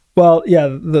 Well, yeah,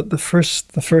 the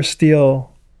first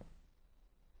deal,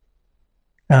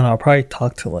 I don't know, I'll probably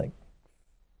talk to like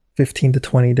 15 to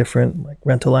 20 different like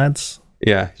rental ads.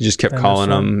 Yeah, you just kept calling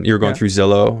them. You were going through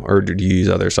Zillow, or did you use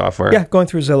other software? Yeah, going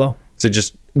through Zillow. So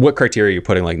just what criteria are you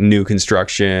putting, like new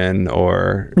construction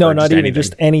or no, not even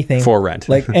just anything for rent,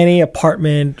 like any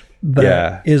apartment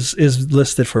that is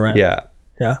listed for rent. Yeah.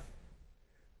 Yeah.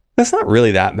 That's not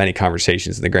really that many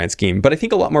conversations in the grand scheme, but I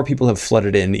think a lot more people have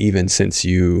flooded in even since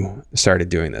you started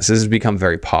doing this. This has become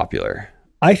very popular.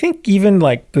 I think even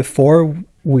like before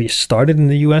we started in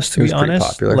the US, to be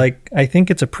honest, like I think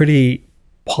it's a pretty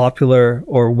popular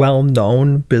or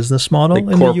well-known business model in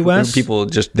the US. People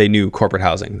they knew corporate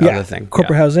housing, the other thing.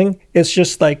 Corporate housing. It's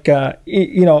just like,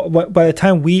 you know, by the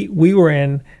time we were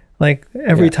in, like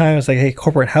every time it's like, hey,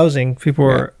 corporate housing,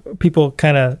 people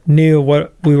kind of knew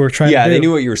what we were trying to do. Yeah, they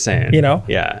knew what you were saying. You know?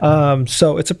 Yeah.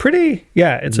 So it's a pretty,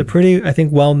 a pretty, I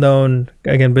think, well-known,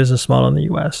 again, business model in the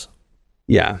US.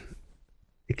 Yeah.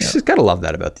 You just gotta love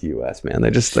that about the US, man.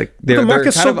 They're just like, the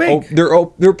market's so big.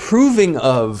 They're approving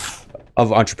of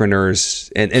of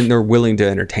entrepreneurs, and they're willing to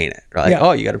entertain it. Like,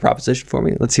 oh, you got a proposition for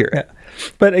me? Let's hear it. Yeah.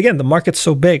 But again, the market's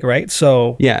so big, right?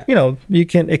 So yeah, you know, it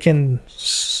can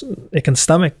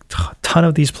stomach a ton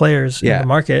of these players in the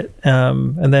market,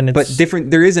 and then it's but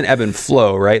different. There is an ebb and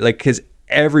flow, right? Like, because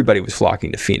everybody was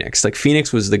flocking to Phoenix. Like,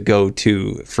 Phoenix was the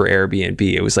go-to for Airbnb.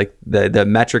 It was like the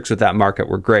metrics with that market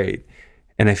were great,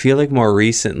 and I feel like more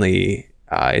recently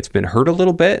it's been hurt a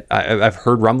little bit. I've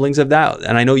heard rumblings of that,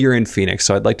 and I know you're in Phoenix,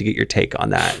 so I'd like to get your take on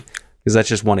that, because that's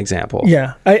just one example.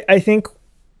 Yeah, I think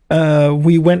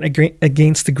we went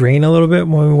against the grain a little bit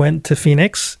when we went to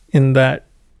Phoenix, in that,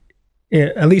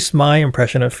 at least my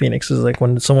impression of Phoenix is like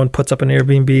when someone puts up an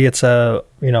Airbnb, it's a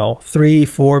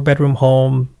 3-4 bedroom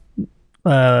home,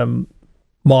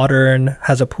 modern,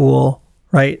 has a pool,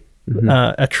 right?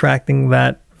 Attracting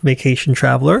that vacation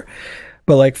traveler.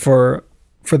 But like for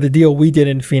the deal we did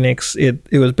in Phoenix, it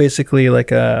was basically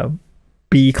like a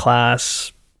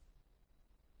B-class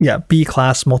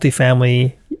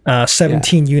multifamily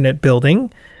 17 unit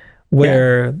building,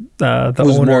 where the it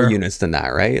was owner, more units than that,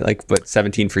 right? Like, but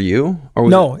 17 for you, or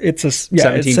was no, it it's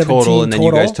 17 total, and then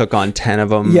total. you guys took on 10 of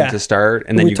them to start,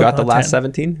 and then you got the last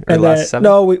 17 or and last then, 7.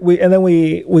 No,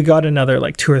 we got another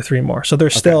like 2 or 3 more. So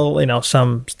there's still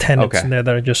some tenants in there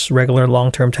that are just regular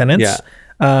long-term tenants. Yeah.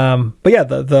 But yeah,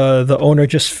 the owner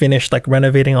just finished like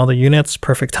renovating all the units,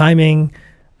 perfect timing.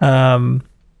 And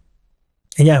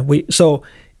yeah,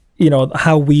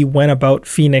 how we went about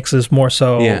Phoenix is more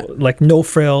so like no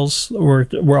frills.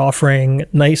 We're offering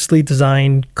nicely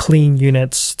designed, clean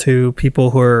units to people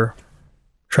who are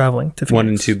traveling to Phoenix. 1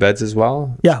 and 2 beds as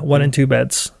well? Yeah, 1 and 2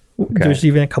 beds. Okay. There's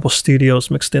even a couple studios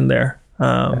mixed in there.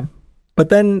 But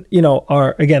then,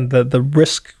 the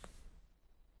risk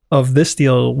of this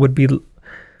deal would be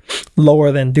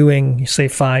lower than doing, say,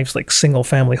 5 like single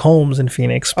family homes in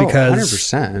Phoenix, because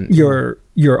 100%.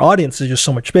 Your audience is just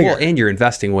so much bigger. Well, and you're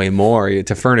investing way more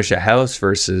to furnish a house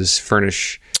versus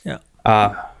furnish. Yeah.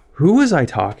 Who was I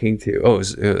talking to? I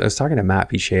was talking to Matt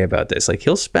Pichet about this. Like,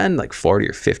 he'll spend like $40,000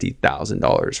 or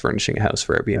 $50,000 furnishing a house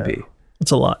for Airbnb. Yeah.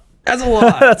 That's a lot. That's a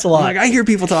lot. That's a lot. Like, I hear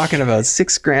people talking about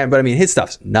 $6,000, but I mean, his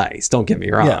stuff's nice. Don't get me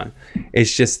wrong. Yeah.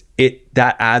 It's just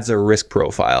that adds a risk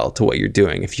profile to what you're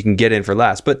doing if you can get in for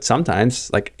less. But sometimes,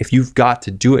 like, if you've got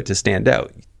to do it to stand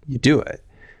out, you do it.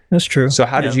 That's true. So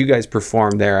how did you guys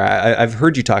perform there? I've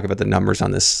heard you talk about the numbers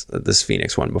on this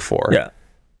Phoenix one before. Yeah.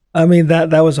 I mean, that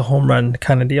was a home run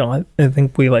kind of deal. I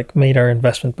think we like made our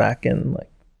investment back in like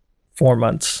 4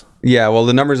 months. Yeah, well,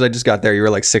 the numbers I just got there, you were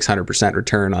like 600%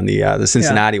 return on the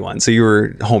Cincinnati one. So you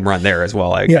were home run there as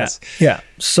well, I guess. Yeah.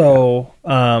 So,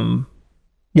 and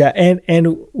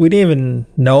we didn't even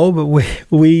know, but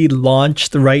we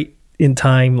launched right in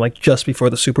time, like just before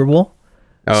the Super Bowl.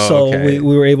 Oh, so okay.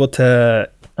 we were able to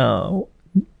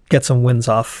get some wins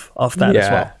off that as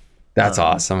well. That's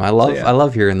awesome. I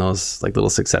love hearing those like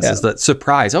little successes. That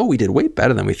surprise. Oh, we did way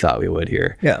better than we thought we would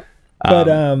here. Yeah.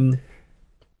 But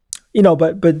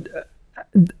but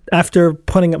after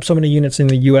putting up so many units in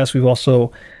the US, we've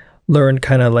also learned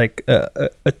kind of like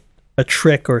a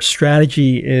trick or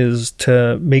strategy is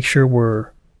to make sure we're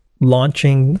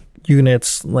launching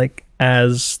units like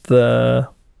as the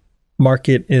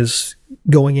market is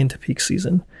going into peak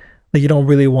season. Like, you don't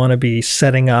really want to be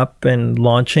setting up and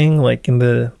launching like in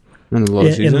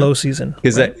low season.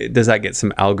 Does that get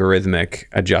some algorithmic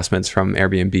adjustments from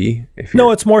Airbnb?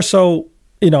 No, it's more so,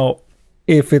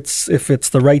 if it's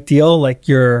the right deal, like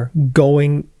you're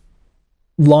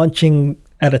launching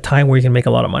at a time where you can make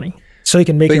a lot of money, so you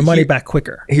can make your money back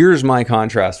quicker. Here's my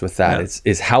contrast with that.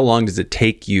 Is how long does it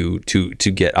take you to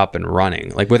get up and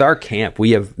running? Like with our camp,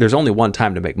 there's only one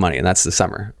time to make money, and that's the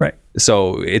summer. Right.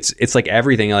 So it's like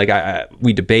everything. Like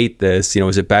we debate this.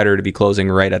 Is it better to be closing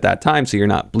right at that time so you're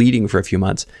not bleeding for a few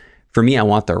months? For me, I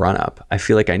want the run up. I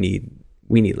feel like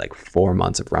we need like 4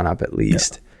 months of run up at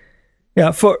least.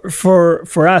 Yeah.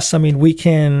 For us, I mean, we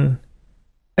can.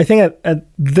 I think at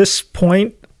this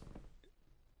point,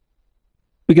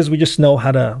 because we just know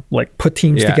how to like put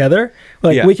teams together,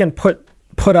 like we can put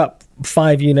up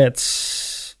 5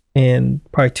 units in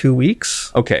probably 2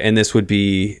 weeks. Okay, and this would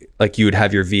be like you would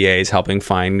have your VAs helping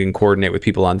find and coordinate with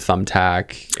people on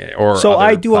Thumbtack or so other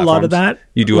I do platforms. A lot of that.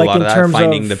 You do like a lot of that,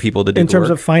 finding the people to do in terms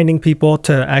work. of finding people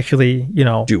to actually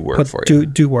do work for you.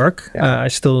 Do work. I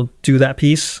still do that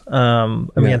piece. I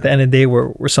mean, at the end of the day,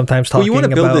 we're sometimes talking. Well, you want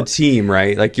to build a team,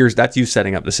 right? Like that's you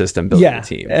setting up the system, building a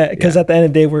team. Because at the end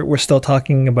of the day, we're still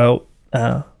talking about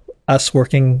us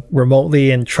working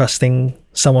remotely and trusting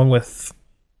someone with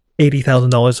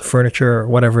 $80,000 of furniture or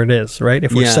whatever it is, right?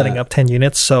 If we're setting up 10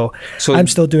 units. So I'm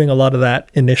still doing a lot of that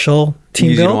initial team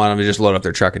build. You don't want them to just load up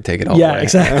their truck and take it all Yeah, away.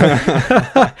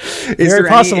 exactly.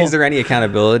 Is there any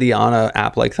accountability on an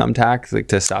app like Thumbtack, like,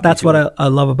 to stop? That's what I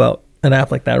love about an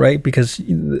app like that, right? Because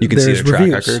you can see their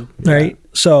track record, right?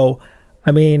 So,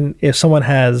 I mean, if someone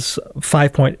has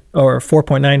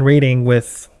 4.9 rating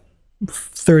with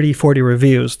 30, 40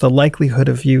 reviews, the likelihood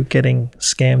of you getting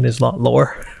scammed is a lot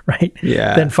lower, right?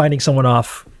 Yeah. Than finding someone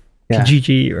off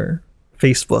Kijiji or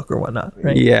Facebook or whatnot,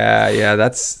 right? Yeah.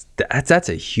 That's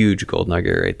a huge gold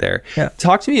nugget right there. Yeah.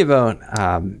 Talk to me about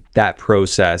that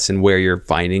process and where you're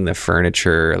finding the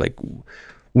furniture. Like,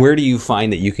 where do you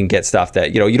find that you can get stuff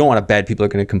that, you know, you don't want a bed people are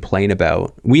going to complain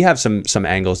about? We have some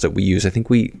angles that we use. I think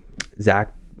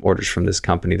Zach orders from this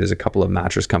company. There's a couple of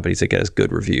mattress companies that get us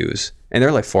good reviews, and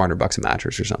they're like $400 a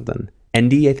mattress or something.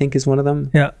 Endy, I think, is one of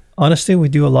them. Yeah. Honestly, we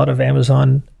do a lot of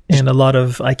Amazon and a lot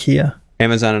of IKEA.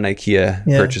 Amazon and IKEA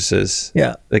purchases.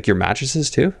 Yeah. Like your mattresses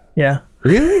too? Yeah.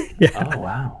 Really? Yeah. Oh,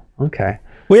 wow. Okay.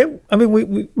 We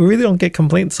really don't get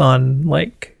complaints on,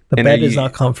 like, the bed is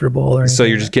not comfortable or anything. So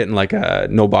you're just getting like a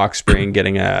no box spring,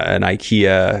 getting an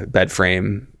IKEA bed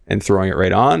frame and throwing it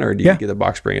right on, or do you get the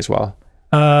box spring as well?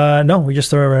 No, we just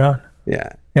throw it right on.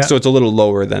 Yeah. So it's a little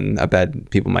lower than a bed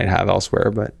people might have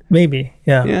elsewhere, but maybe.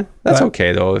 Yeah. Yeah. That's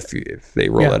okay though. If they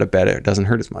roll out of bed, it doesn't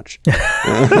hurt as much.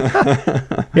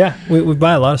 Yeah. We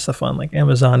buy a lot of stuff on like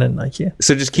Amazon and IKEA.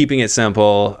 So just keeping it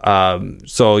simple.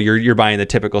 So you're buying the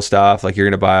typical stuff, like you're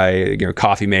going to buy, you know,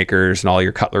 coffee makers and all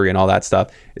your cutlery and all that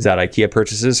stuff. Is that IKEA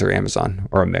purchases or Amazon,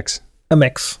 or a mix? A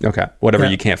mix. Okay. Whatever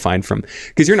you can't find from,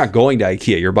 because you're not going to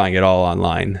IKEA, you're buying it all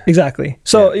online. Exactly.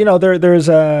 So, you know, there's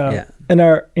in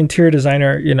our interior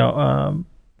designer, you know,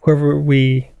 whoever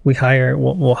we hire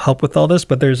will help with all this,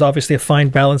 but there's obviously a fine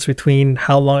balance between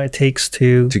how long it takes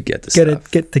to get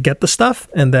the stuff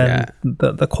and then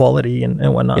the quality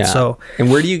and whatnot. Yeah. So, and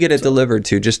where do you get it delivered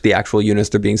to? Just the actual units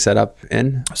they're being set up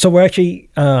in? So we're actually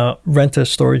rent a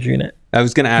storage unit. I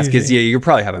was going to ask, you're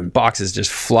probably having boxes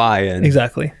just fly in.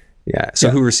 Exactly. Yeah. So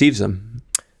who receives them?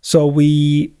 So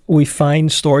we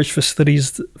find storage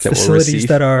facilities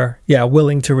that are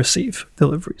willing to receive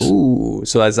deliveries. Ooh,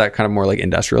 so is that kind of more like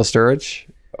industrial storage,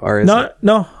 or is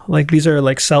no? Like these are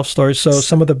like self storage. So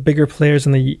some of the bigger players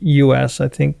in the U.S., I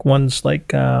think one's like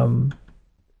CubeSmart.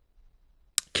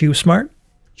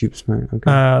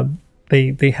 CubeSmart.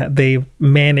 Okay. They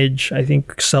manage, I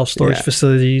think, self storage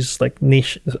facilities like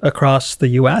across the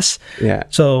U.S. Yeah.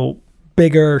 So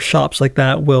bigger shops like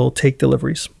that will take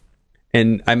deliveries.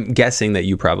 And I'm guessing that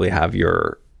you probably have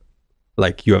you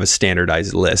have a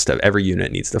standardized list of every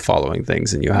unit needs the following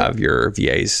things, and you have your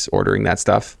VAs ordering that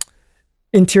stuff.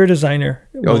 Interior designer.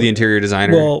 The interior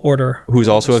designer will order. Who's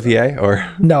also a VA, or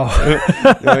no?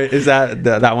 Is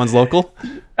that one's local?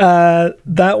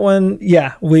 That one,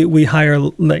 we hire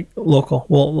like local.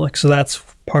 Well, so that's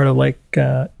part of like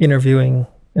interviewing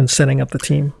and setting up the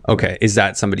team. Okay. Is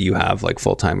that somebody you have like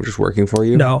full time just working for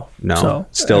you? No. So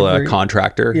still a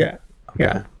contractor? Yeah. Okay.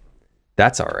 Yeah.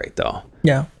 That's all right though.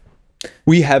 Yeah.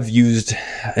 We have used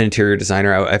an interior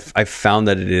designer. I've found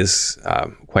that it is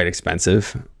quite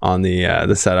expensive on the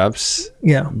setups.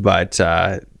 Yeah. But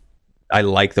I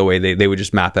like the way they would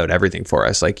just map out everything for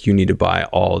us. Like, you need to buy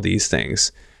all these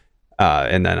things.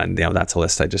 And then, you know, that's a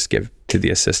list I just give to the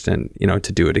assistant, you know,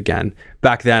 to do it again.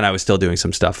 Back then I was still doing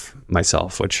some stuff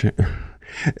myself, which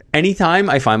anytime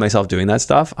I find myself doing that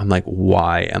stuff, I'm like,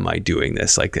 why am I doing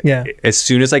this? Like, as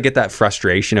soon as I get that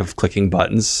frustration of clicking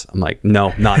buttons, I'm like,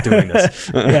 no, not doing this.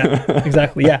 Yeah,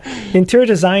 exactly. Yeah. Interior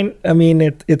design, I mean,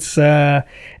 it's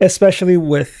especially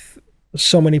with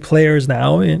so many players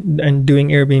now and doing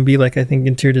Airbnb, like, I think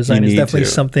interior design is definitely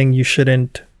something you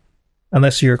shouldn't,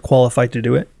 unless you're qualified to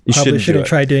do it. You probably shouldn't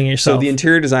try doing it yourself. So the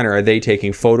interior designer, are they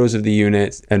taking photos of the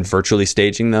units and virtually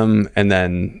staging them and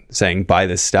then saying, buy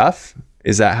this stuff?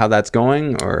 Is that how that's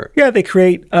going? Or they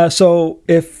create. So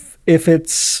if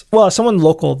it's someone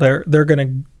local, they're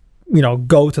gonna, you know,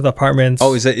 go to the apartments.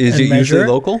 Oh, is it usually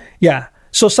local? Yeah.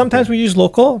 So sometimes we use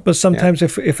local, but sometimes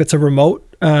if it's a remote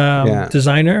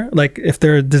designer, like if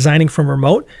they're designing from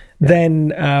remote,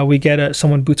 then we get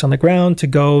someone boots on the ground to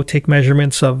go take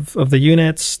measurements of the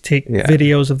units, take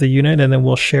videos of the unit, and then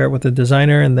we'll share it with the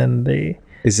designer, and then they.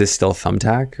 Is this still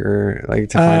Thumbtack or like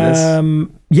to find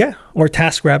this? Yeah, or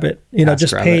TaskRabbit. You know,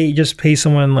 just pay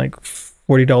someone like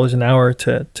 $40 an hour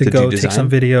to go take some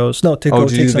videos. No, to go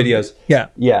take some videos. Yeah,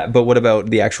 yeah. But what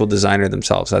about the actual designer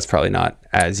themselves? That's probably not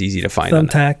as easy to find.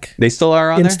 Thumbtack. They still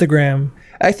are on Instagram.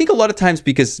 There? I think a lot of times,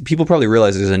 because people probably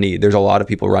realize there's a need. There's a lot of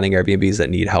people running Airbnbs that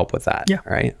need help with that. Yeah.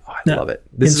 Right. Oh, I love it.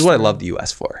 This is what I love the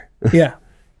US for. Yeah.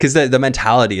 Because the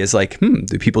mentality is like,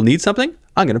 do people need something?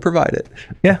 I'm going to provide it.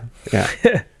 Yeah.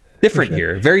 Yeah. Different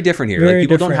here. Very different here. Very like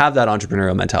people different. don't have that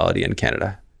entrepreneurial mentality in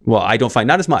Canada. Well, I don't find,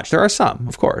 not as much. There are some,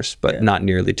 of course, but not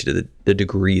nearly to the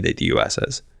degree that the US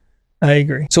is. I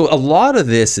agree. So a lot of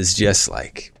this is just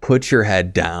like, put your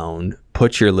head down,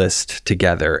 put your list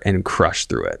together and crush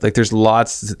through it. Like there's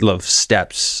lots of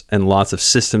steps and lots of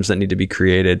systems that need to be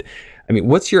created. I mean,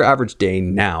 what's your average day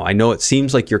now? I know it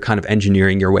seems like you're kind of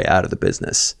engineering your way out of the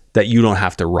business, that you don't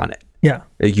have to run it. Yeah.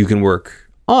 You can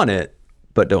work on it,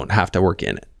 but don't have to work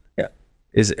in it. Yeah.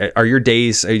 Are your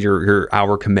days, your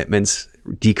hour commitments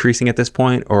decreasing at this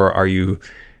point, or are you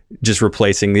just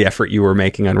replacing the effort you were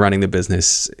making on running the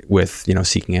business with,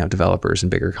 seeking out developers and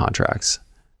bigger contracts?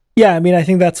 Yeah, I mean, I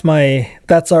think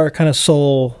that's our kind of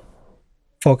sole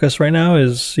focus right now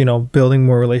is, building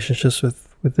more relationships with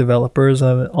developers,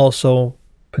 and also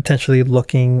potentially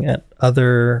looking at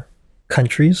other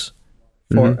countries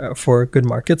for good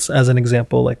markets. As an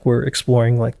example, like we're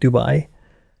exploring like Dubai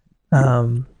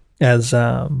as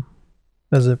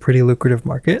a pretty lucrative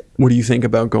market. What do you think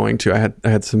about going to? I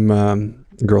had some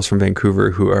girls from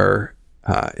Vancouver who are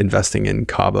investing in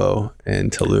Cabo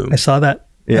and Tulum. I saw that.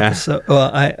 Yeah.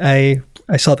 Well, I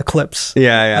saw the clips.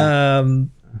 Yeah.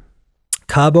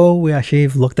 Cabo, we actually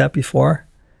looked at before.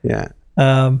 Yeah.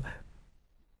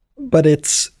 But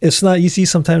it's not easy.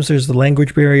 Sometimes there's the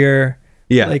language barrier.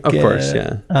 Yeah, like, of course.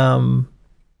 Yeah.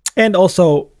 And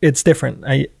also it's different.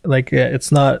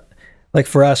 It's not like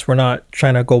for us, we're not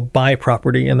trying to go buy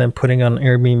property and then putting on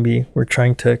Airbnb. We're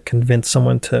trying to convince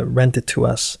someone to rent it to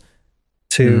us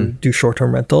to do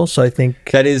short-term rentals. So I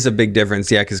think that is a big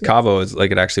difference. Yeah. Cause Cabo is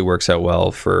like, it actually works out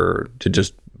well to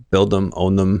just build them,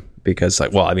 own them, because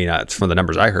like, well, I mean, from the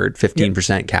numbers I heard,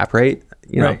 15% cap rate,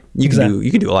 you know, you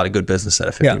can do a lot of good business at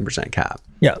a 15% cap.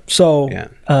 Yeah. So,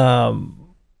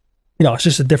 it's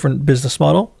just a different business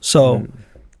model. So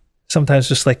sometimes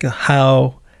just like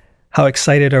how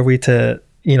excited are we to,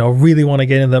 really want to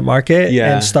get in the market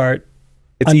and start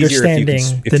understanding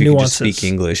the nuances. Just speak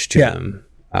English to them.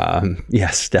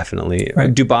 Yes, definitely.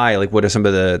 Right. Dubai, like what are some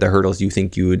of the hurdles you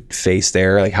think you would face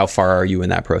there? Like how far are you in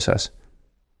that process?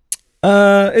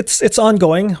 It's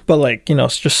ongoing, but like,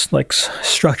 it's just like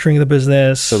structuring the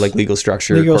business. So like legal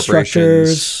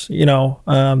structures,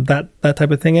 that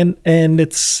type of thing. And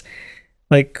it's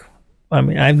like, I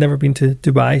mean, I've never been to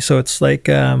Dubai, so it's like,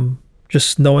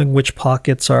 just knowing which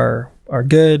pockets are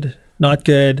good, not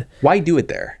good. Why do it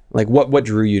there? Like what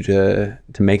drew you to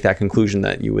make that conclusion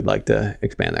that you would like to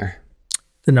expand there?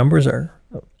 The numbers are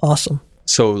awesome.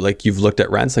 So like you've looked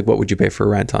at rents, like what would you pay for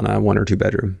rent on a 1 or 2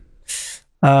 bedroom?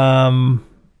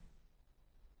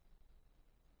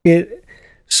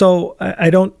 So I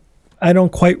don't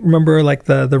quite remember like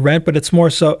the rent, but it's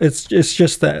more so it's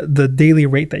just the daily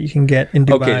rate that you can get in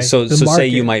Dubai. Okay, so say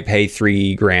you might pay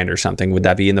 $3,000 or something. Would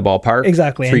that be in the ballpark?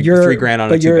 Exactly. $3,000 on a 2 bed.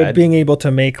 But you're being able to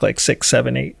make like 6,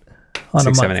 7, 8 on 6, a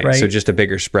month, 7, 8. Right? So just a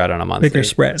bigger spread on a month. Bigger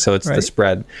spread. So it's the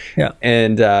spread. Yeah.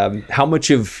 And how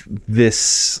much of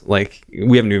this, like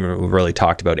we haven't even really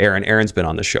talked about Aaron. Aaron's been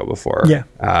on the show before. Yeah.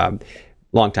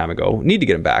 Long time ago. Need to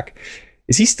get him back.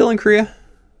 Is he still in Korea?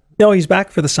 No, he's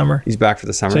back for the summer. He's back for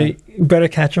the summer. So you better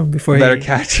catch him before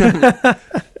catch him.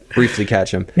 Briefly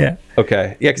catch him. Yeah.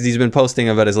 Okay. Yeah, because he's been posting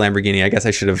about his Lamborghini. I guess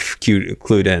I should have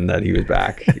clued in that he was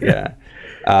back. Yeah.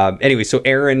 Anyway, so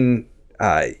Aaron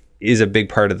is a big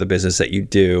part of the business that you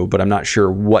do, but I'm not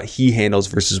sure what he handles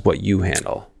versus what you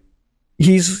handle.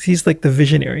 He's like the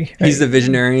visionary. Right? He's the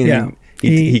visionary. And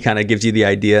he kind of gives you the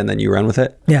idea and then you run with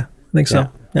it. Yeah, I think so.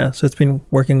 Yeah. So it's been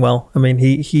working well. I mean,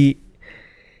 he's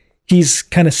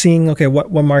kind of seeing, okay,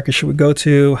 what market should we go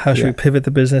to? How should we pivot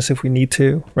the business if we need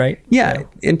to, right? Yeah.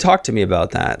 And talk to me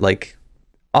about that. Like,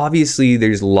 obviously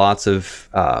there's lots of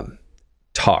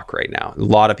talk right now. A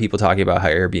lot of people talking about how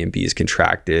Airbnb is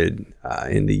contracted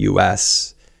in the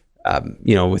US,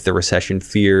 with the recession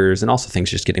fears and also things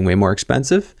just getting way more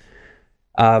expensive.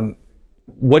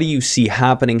 What do you see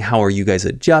happening? How are you guys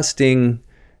adjusting?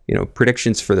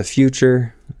 Predictions for the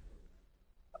future?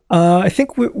 I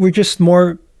think we're just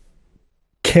more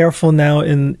careful now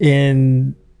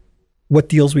in what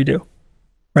deals we do,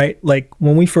 right? Like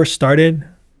when we first started,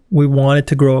 we wanted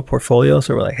to grow a portfolio.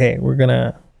 So we're like, hey, we're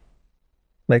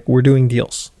doing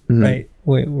deals, right?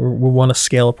 We want to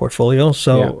scale a portfolio.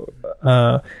 So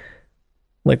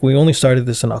we only started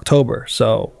this in October.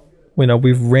 So,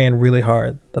 we've ran really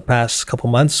hard the past couple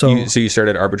months. So you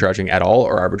started arbitraging at all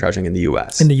or arbitraging in the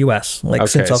US? In the US,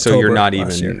 since October. So you're not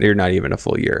even a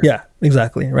full year. Yeah,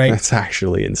 exactly. Right. That's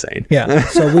actually insane. Yeah.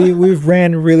 So we've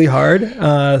ran really hard.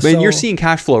 And you're seeing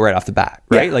cash flow right off the bat,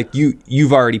 right? Yeah. Like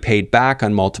you've already paid back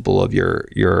on multiple of your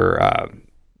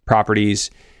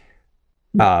properties.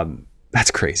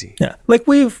 That's crazy. Yeah, like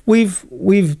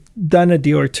we've done a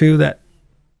deal or two that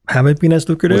haven't been as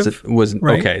lucrative.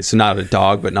 Right? Okay, so not a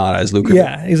dog, but not as lucrative.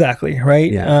 Yeah, exactly.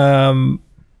 Right. Yeah.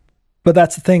 But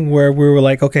that's the thing where we were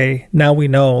like, okay, now we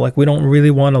know, like, we don't really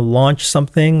want to launch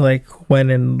something like when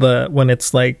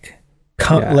it's like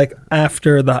like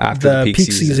after the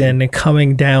peak season and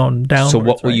coming down. So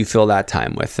what will you fill that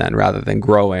time with then, rather than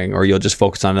growing, or you'll just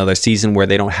focus on another season where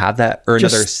they don't have that, or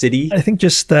another city? I think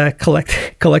just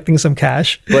collecting some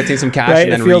cash. Collecting some cash, right?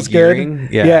 And then it feels re-gearing.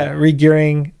 Good. Yeah,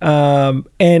 re-gearing.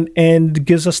 And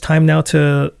gives us time now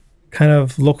to kind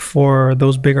of look for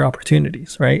those bigger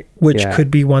opportunities, right? Which could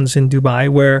be ones in Dubai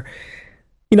where,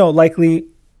 likely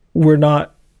we're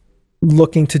not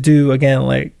looking to do, again,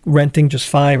 like renting just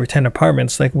 5 or 10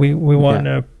 apartments. Like we want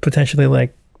to potentially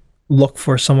like look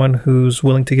for someone who's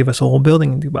willing to give us a whole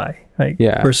building in Dubai, right?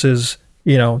 Yeah. Versus,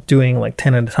 doing like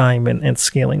 10 at a time and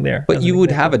scaling there. But you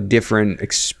would have a different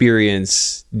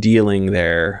experience dealing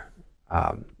there.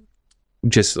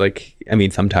 Just like,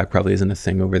 thumbtack probably isn't a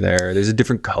thing over there. There's a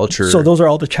different culture. So those are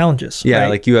all the challenges. Yeah, right?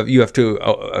 like you have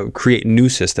to create new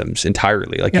systems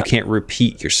entirely. Like you can't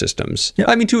repeat your systems. Yeah.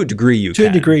 To a degree you can.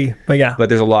 To a degree, but yeah. But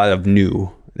there's a lot of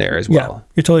new there as well.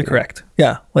 Yeah, you're totally correct.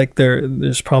 Yeah, like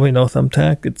there's probably no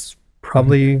thumbtack. It's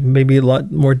probably maybe a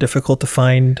lot more difficult to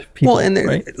find people. Well, and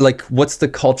right? Like, what's the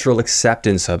cultural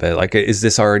acceptance of it? Like, is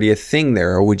this already a thing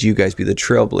there, or would you guys be the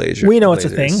trailblazer? We know it's a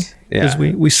thing because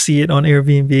we see it on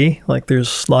Airbnb. Like,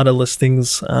 there's a lot of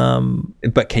listings.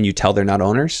 But can you tell they're not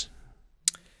owners?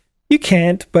 You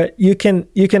can't, but you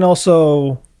can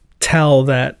also tell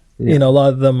that a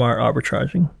lot of them are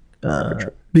arbitraging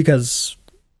because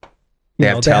they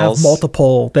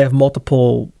have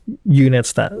multiple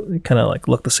units that kind of like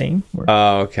look the same.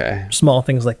 Okay. Small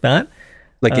things like that.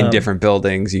 Like in different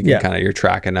buildings, you can you're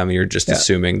tracking them. You're just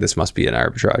assuming this must be an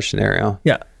arbitrage scenario.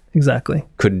 Yeah, exactly.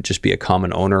 Couldn't just be a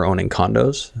common owner owning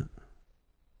condos.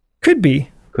 Could be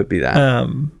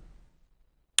that.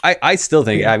 I still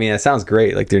think. It sounds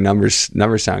great. Like their numbers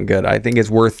sound good. I think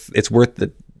it's worth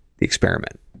the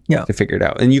experiment. Yeah. To figure it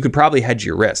out. And you could probably hedge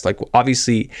your risk. Like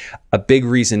obviously a big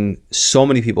reason so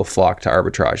many people flock to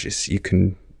arbitrage is you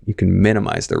can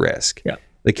minimize the risk. Yeah.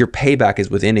 Like your payback is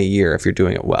within a year if you're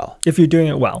doing it well. If you're doing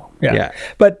it well. Yeah. Yeah.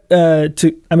 But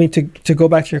to go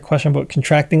back to your question about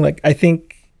contracting, like I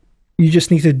think you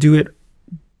just need to do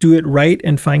it right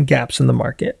and find gaps in the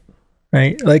market.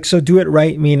 Right? Like so do it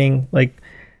right meaning like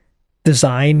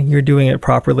design, you're doing it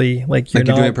properly, like you're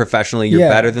doing it professionally, you're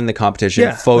better than the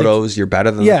competition. Photos, you're better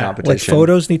than the competition. Like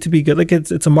photos need to be good. Like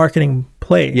it's a marketing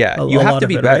play. Yeah, you have to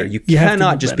be better. Right? You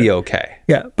cannot just be okay.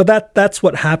 Yeah, but that's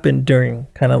what happened during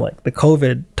kind of like the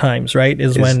COVID times, right?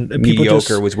 Is when people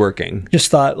was working. Just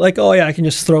thought like, oh yeah, I can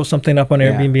just throw something up on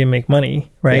Airbnb and make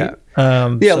money, right?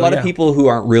 Yeah. A lot of people who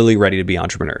aren't really ready to be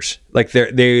entrepreneurs. Like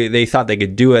they thought they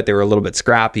could do it. They were a little bit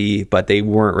scrappy, but they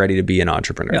weren't ready to be an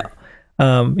entrepreneur. Yeah.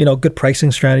 Good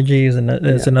pricing strategies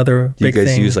is another big thing. Do you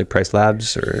guys use like Price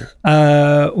Labs or?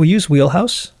 We use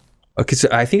Wheelhouse. Okay, so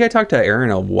I think I talked to Aaron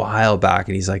a while back,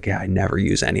 and he's like, "Yeah, I never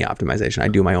use any optimization. I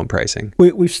do my own pricing."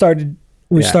 We've started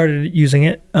using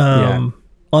it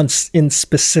in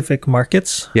specific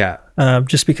markets. Yeah.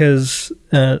 Just because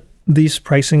these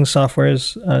pricing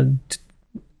softwares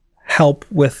help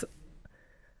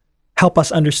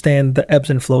us understand the ebbs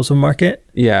and flows of market.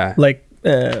 Yeah. Like.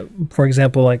 For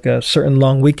example, like a certain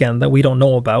long weekend that we don't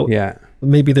know about. Yeah.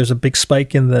 Maybe there's a big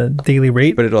spike in the daily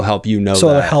rate. But it'll help you know so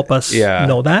it'll help us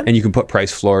know that. And you can put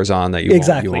price floors on that you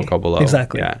won't go below.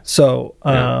 Exactly. Yeah. So,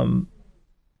 I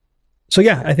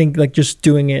think like just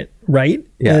doing it right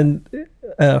and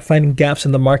finding gaps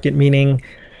in the market, meaning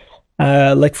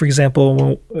like for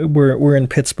example, we're in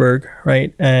Pittsburgh,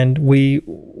 right? And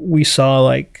we saw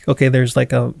like, okay, there's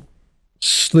like a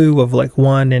slew of like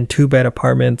 1 and 2 bed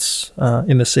apartments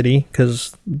in the city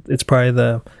because it's probably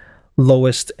the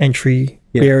lowest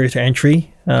barrier to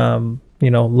entry,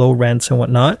 low rents and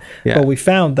whatnot. But we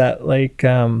found that like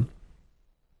the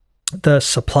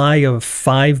supply of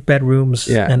 5 bedrooms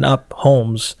and up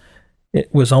homes,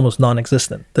 it was almost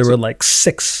non-existent. There were like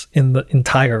 6 in the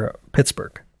entire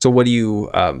Pittsburgh. So what do you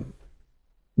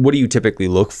typically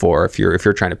look for if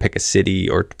you're trying to pick a city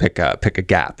or pick a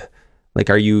gap? Like,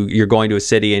 you're going to a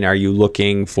city and are you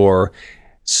looking for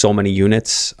so many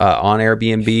units on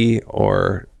Airbnb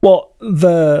or? Well,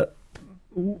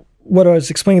 what I was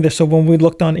explaining there. So when we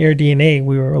looked on AirDNA,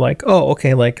 we were like, oh,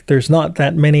 okay, like there's not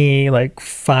that many like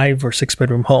 5 or 6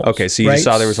 bedroom homes. Okay, so you just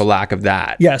saw there was a lack of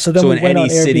that. Yeah. So then in any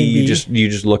city, you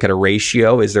just look at a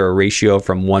ratio. Is there a ratio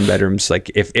from 1 bedrooms? Like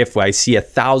if I see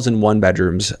 1,000 1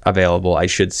 bedrooms available, I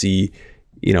should see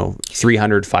you know,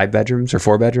 300 5 bedrooms or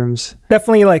 4 bedrooms?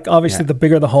 Definitely, like, obviously, the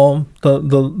bigger the home,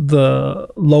 the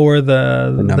lower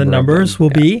the numbers will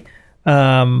be.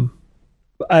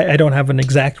 I don't have an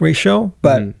exact ratio,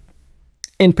 but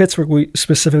in Pittsburgh, we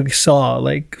specifically saw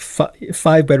like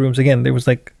 5 bedrooms. Again, there was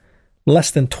like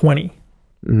less than 20.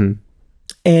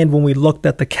 And when we looked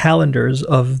at the calendars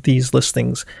of these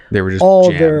listings, they were just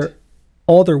all jammed.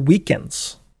 their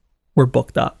weekends were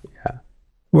booked up. Yeah,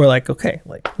 we're like, okay,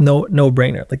 like no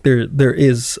brainer. Like there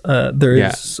is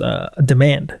a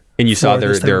demand. And you saw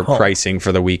their pricing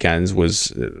for the weekends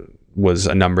was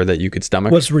a number that you could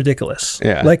stomach? Was ridiculous.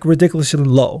 Yeah. Like ridiculously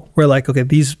low. We're like, okay,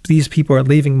 these people are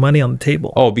leaving money on the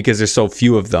table. Oh, because there's so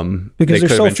few of them. Because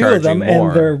there's so few of them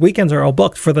and their weekends are all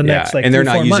booked for the next like and they're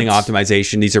not using months.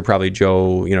 Optimization. These are probably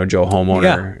Joe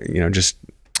homeowner, you know, just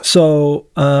so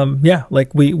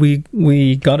like we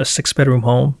got a 6-bedroom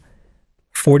home,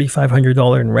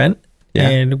 $4,500 in rent. Yeah.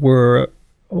 And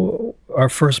our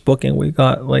first booking, we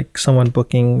got like someone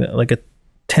booking like a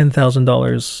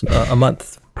 $10,000 a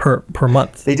month per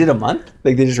month. They did a month?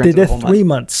 Like they just rented They did 3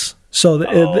 months. So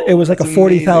it was like a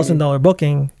 $40,000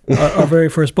 booking, our very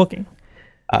first booking.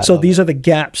 So these are the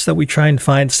gaps that we try and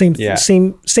find.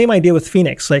 Same idea with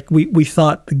Phoenix. Like we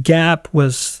thought the gap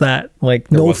was that like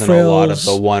there no wasn't frills. A lot of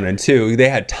the 1 and 2. They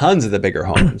had tons of the bigger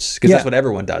homes because that's what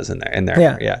everyone does in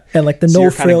there. Yeah. And like the so no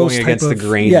you're frills kind of going against the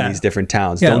grain in these different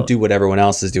towns. Don't do what everyone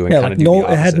else is doing. Like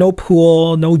it had no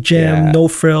pool, no gym, no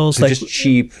frills. So like just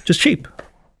cheap. Just cheap.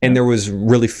 And there was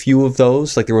really few of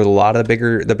those. Like there was a lot of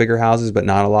the bigger houses, but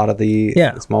not a lot of the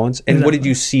small ones. And what did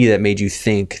you see that made you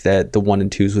think that the 1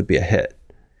 and 2s would be a hit?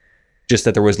 Just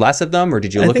that there was less of them, or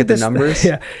did you look at the numbers?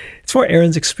 Yeah, it's more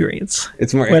Aaron's experience.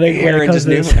 It's more Aaron just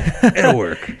knew it'll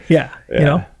work. You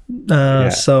know.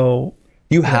 So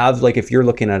you have like if you're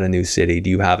looking at a new city, do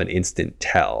you have an instant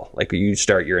tell? Like you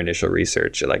start your initial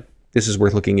research, you're like this is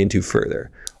worth looking into further,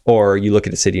 or you look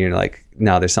at a city and you're like,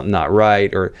 no, there's something not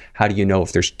right, or how do you know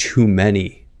if there's too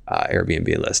many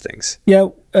Airbnb listings? Yeah.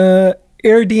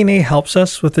 AirDNA helps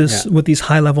us with this with these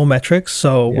high level metrics.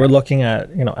 So we're looking at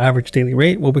average daily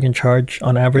rate, what we can charge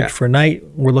on average for a night.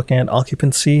 We're looking at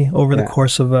occupancy over the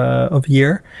course of a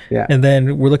year, and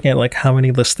then we're looking at like how many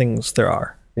listings there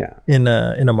are in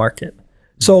a market.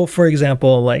 So for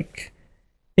example, like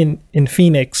in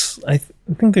Phoenix, I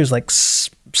think there's like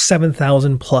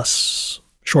 7,000 plus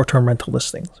short-term rental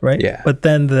listings, right? Yeah. But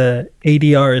then the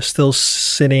ADR is still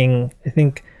sitting, I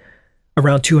think,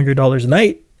 around $200 a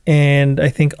night. And I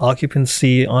think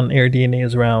occupancy on AirDNA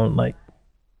is around like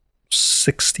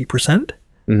 60%.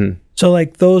 So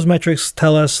like those metrics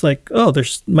tell us like, oh,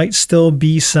 there's might still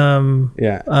be some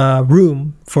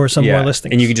room for some more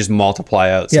listings. And you can just multiply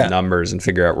out some numbers and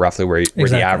figure out roughly where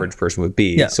the average person would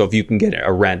be. So if you can get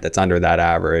a rent that's under that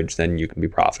average, then you can be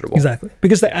profitable. Exactly.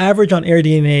 Because the average on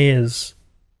AirDNA is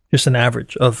just an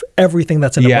average of everything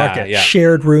that's in the market.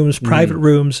 Shared rooms, private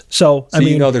rooms. So I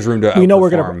mean, there's room to we know we're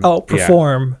going to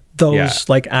outperform those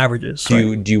like averages.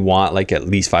 Do you want like at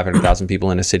least 500,000 people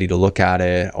in a city to look at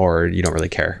it, or you don't really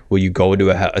care? Will you go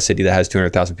to a city that has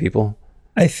 200,000 people?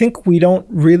 I think we don't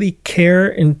really care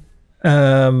in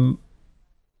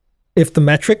if the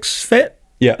metrics fit.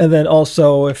 Yeah. And then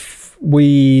also if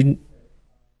we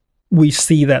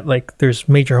see that like there's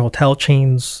major hotel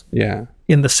chains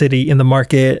in the city, in the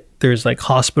market, there's like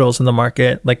hospitals in the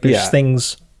market, like there's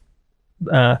things,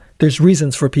 there's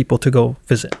reasons for people to go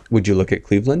visit. Would you look at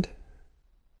Cleveland?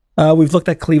 We've looked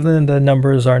at Cleveland and the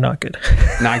numbers are not good.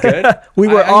 Not good? We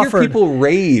were offered. I hear people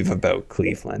rave about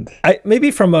Cleveland.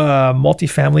 Maybe from a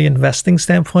multifamily investing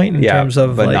standpoint in terms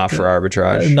of but like, not for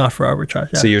arbitrage. Not for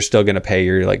arbitrage. So you're still going to pay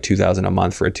your like $2,000 a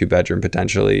month for a 2-bedroom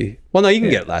potentially. Well, no, you can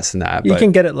get less than that. You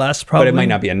can get it less probably. But it might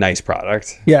not be a nice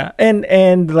product. Yeah.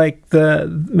 And like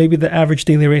maybe the average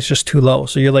daily rate is just too low.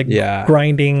 So you're like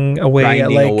grinding away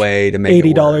to make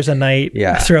 $80 a night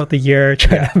throughout the year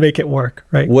trying to make it work.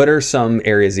 Right. What are some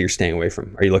areas that you're staying away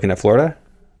from? Are you looking at Florida?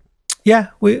 Yeah,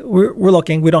 we're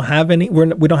looking. We don't have any. We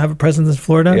don't have a presence in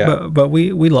Florida, but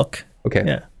we look. Okay.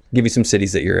 Yeah. Give me some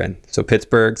cities that you're in. So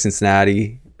Pittsburgh,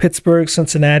 Cincinnati,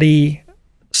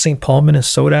 St. Paul,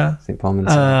 Minnesota.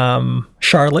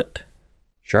 Charlotte.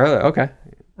 Okay.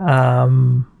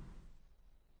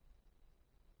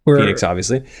 Phoenix,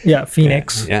 obviously. Yeah,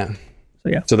 Phoenix. Yeah.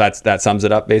 So that sums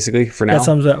it up basically for now. That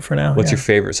sums it up for now. What's your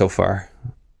favorite so far?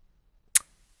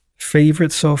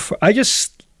 Favorite so far?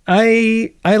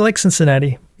 I like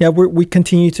Cincinnati. Yeah, we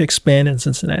continue to expand in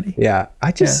Cincinnati. Yeah,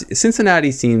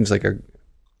 Cincinnati seems like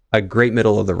a great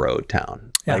middle of the road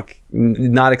town. Yeah. Like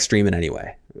not extreme in any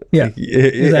way. Yeah, Like,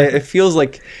 it feels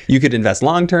like you could invest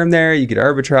long term there, you could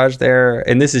arbitrage there,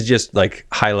 and this is just like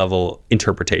high level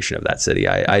interpretation of that city.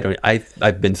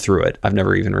 I've been through it. I've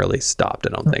never even really stopped. I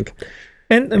don't think.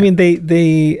 And I mean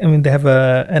they have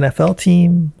a NFL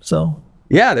team, so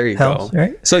yeah, there you go.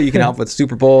 Right? So you can help with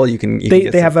Super Bowl. You can.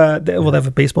 They have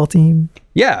a baseball team.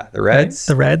 Yeah, the Reds.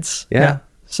 Right? The Reds. Yeah.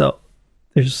 So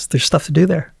there's stuff to do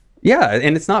there. Yeah,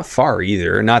 and it's not far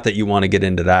either. Not that you want to get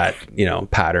into that,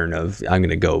 pattern of I'm going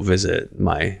to go visit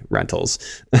my rentals.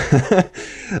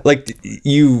 Like did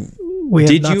you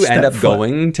end up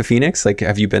going to Phoenix? Like,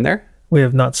 have you been there? We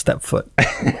have not stepped foot.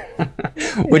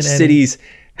 Which cities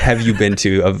have you been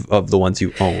to of the ones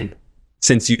you own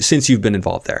since you've been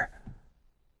involved there?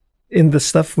 In the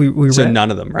stuff we so rent? None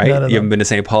of them, right? None of you haven't been to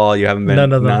St. Paul. You haven't been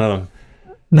none of them.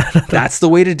 That's the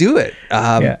way to do it.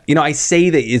 I say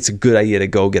that it's a good idea to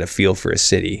go get a feel for a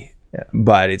city,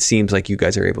 but it seems like you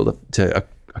guys are able to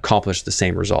accomplish the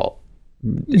same result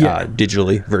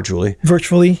digitally,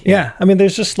 virtually. Yeah. I mean,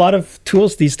 there's just a lot of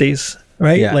tools these days,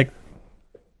 right? Yeah. Like,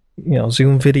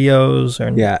 Zoom videos,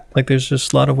 and like there's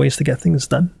just a lot of ways to get things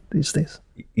done these days.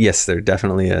 Yes, there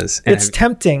definitely is. And it's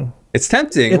tempting. It's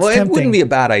tempting. It wouldn't be a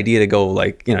bad idea to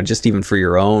go just even for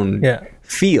your own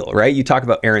feel, right? You talk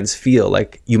about Aaron's feel,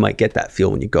 like you might get that feel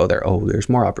when you go there. Oh, there's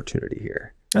more opportunity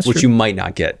here, which you might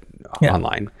not get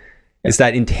online. It's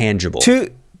that intangible.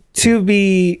 To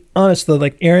be honest though,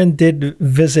 like Aaron did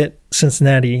visit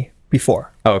Cincinnati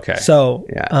before. Okay. So,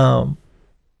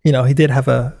 he did have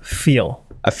a feel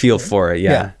for it.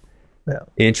 Yeah.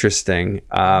 Interesting.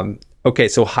 Okay,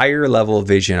 so higher level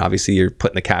vision. Obviously, you're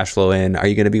putting the cash flow in. Are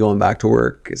you going to be going back to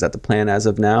work? Is that the plan as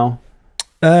of now?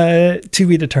 To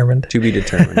be determined. To be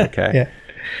determined. Okay.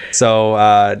 So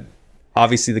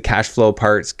obviously, the cash flow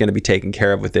part's going to be taken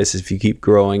care of with this if you keep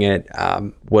growing it.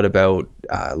 What about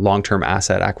long-term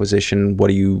asset acquisition?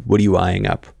 What are you eyeing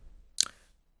up?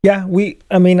 Yeah,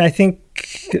 I think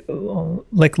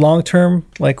like long-term,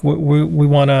 like we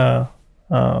want to.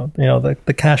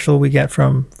 The cash flow we get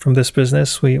from this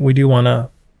business, we do want to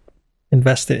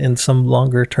invest it in some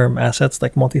longer term assets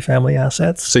like multifamily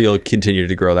assets. So you'll continue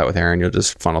to grow that with Aaron. You'll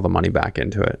just funnel the money back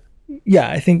into it. Yeah,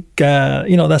 I think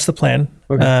that's the plan.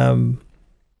 Okay.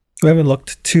 We haven't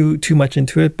looked too much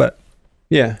into it, but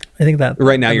I think that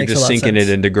right now you're just sinking it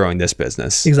into growing this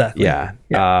business. Exactly. Yeah.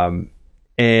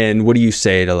 And what do you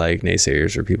say to like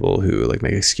naysayers or people who like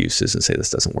make excuses and say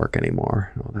this doesn't work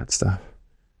anymore and all that stuff?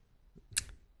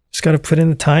 Just got to put in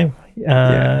the time.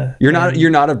 You're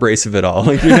not abrasive at all.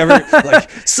 Like you're never like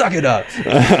suck it up.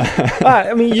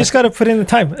 You just got to put in the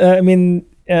time. At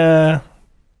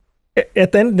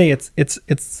the end of the day, it's.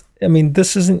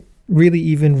 This isn't really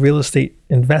even real estate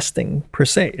investing per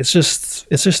se. It's just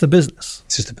a business.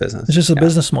 It's just a business. It's just a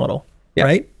business model,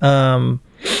 right?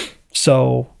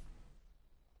 So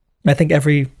I think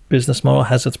every business model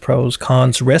has its pros,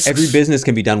 cons, risks. Every business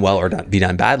can be done well or be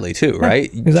done badly too, right?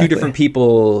 Exactly. Two different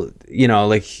people,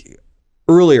 like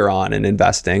earlier on in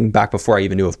investing, back before I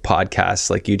even knew of podcasts,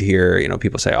 like you'd hear,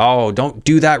 people say, oh, don't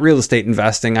do that real estate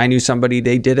investing. I knew somebody,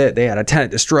 they did it. They had a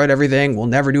tenant, destroyed everything. We'll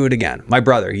never do it again. My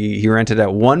brother, he rented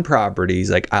out one property.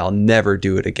 He's like, I'll never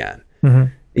do it again.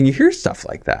 Mm-hmm. And you hear stuff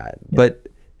like that, but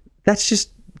that's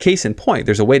just case in point.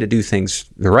 There's a way to do things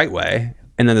the right way.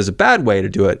 And then there's a bad way to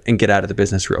do it and get out of the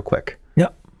business real quick.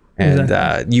 Yep.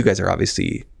 And you guys are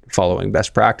obviously following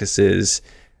best practices.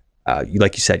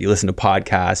 Like you said, you listen to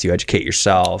podcasts, you educate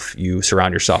yourself, you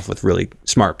surround yourself with really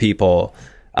smart people.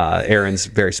 Aaron's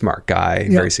a very smart guy,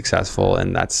 very successful,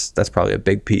 and that's probably a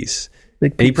big piece.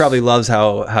 And he probably loves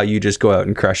how you just go out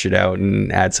and crush it out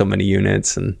and add so many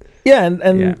units. And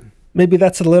maybe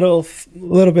that's a little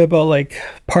bit about like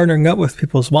partnering up with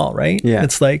people as well, right? Yeah.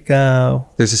 It's like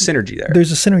there's a synergy there.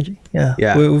 There's a synergy. Yeah.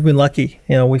 Yeah. We've been lucky.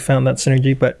 We found that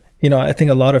synergy, but I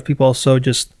think a lot of people also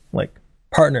just like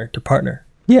partner to partner.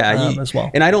 Yeah. As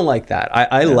well. And I don't like that.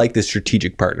 I like the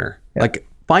strategic partner. Yeah. Like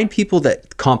find people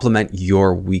that complement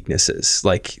your weaknesses.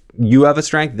 Like you have a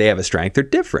strength, they have a strength. They're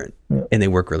different and they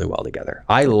work really well together.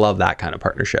 I love that kind of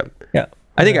partnership. Yeah.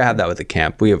 I think I have that with the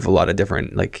camp. We have a lot of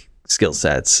different like skill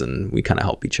sets and we kind of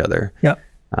help each other. Yeah.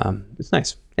 It's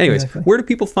nice. Anyways, where do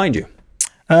people find you?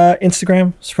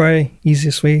 Instagram is probably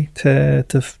easiest way to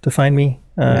find me.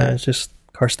 It's just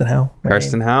Carstin Hao.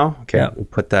 Carstin Hao? Okay. Yeah. We'll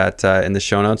put that in the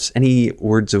show notes. Any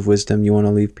words of wisdom you want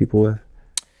to leave people with?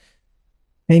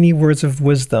 Any words of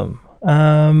wisdom?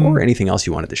 Or anything else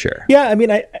you wanted to share? Yeah.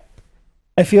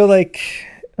 I feel like,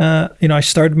 I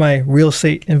started my real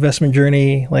estate investment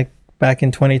journey like back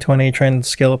in 2020, trying to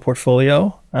scale a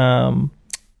portfolio. A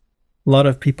lot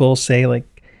of people say like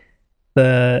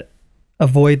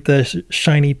avoid the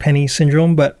shiny penny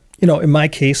syndrome, but in my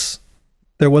case,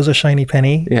 there was a shiny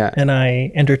penny, and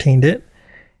I entertained it,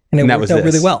 and it worked out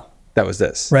really well. That was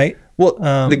this, right?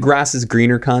 Well, the grass is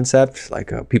greener concept.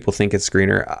 Like people think it's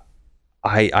greener.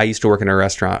 I used to work in a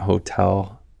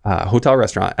hotel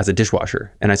restaurant as a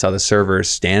dishwasher, and I saw the servers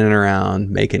standing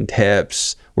around making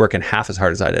tips, working half as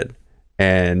hard as I did,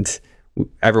 and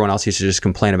everyone else used to just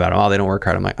complain about, oh, they don't work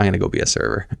hard. I'm like, I'm gonna go be a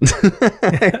server.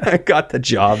 I got the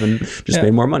job and just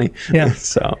made more money. Yeah.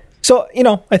 So you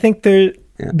know, I think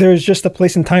there's just a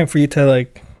place and time for you to,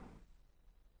 like,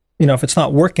 you know, if it's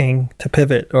not working, to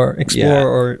pivot or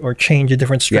explore or change a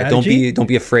different strategy. Yeah, don't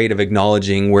be afraid of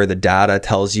acknowledging where the data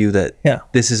tells you that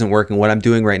this isn't working. What I'm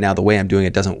doing right now, the way I'm doing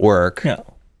it doesn't work. Yeah.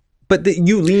 But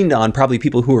you leaned on probably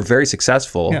people who were very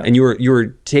successful, and you were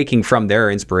taking from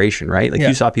their inspiration, right? Like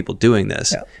you saw people doing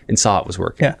this and saw it was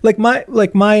working. Yeah, like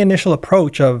my initial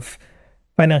approach of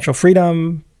financial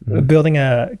freedom, building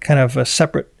a kind of a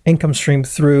separate income stream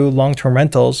through long-term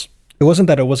rentals. It wasn't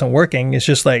that it wasn't working. It's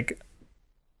just like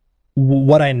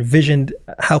what I envisioned,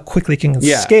 how quickly it can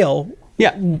scale.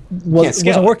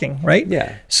 Wasn't working, right?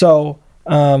 Yeah. So.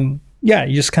 Yeah,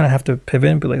 you just kind of have to pivot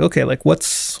and be like, okay, like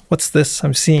what's this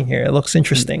I'm seeing here? It looks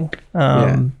interesting.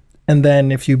 And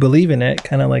then if you believe in it,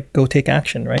 kind of like go take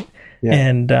action, right? Yeah.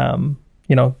 And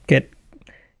you know, get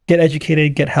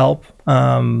educated, get help,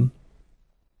 and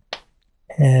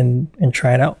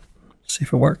try it out, see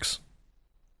if it works.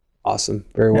 Awesome,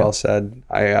 very well said.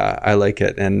 I like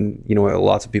it, and you know,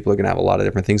 lots of people are gonna have a lot of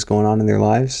different things going on in their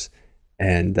lives,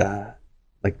 and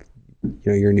like,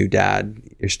 you know, you're a new dad.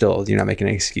 You're not making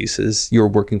any excuses. You're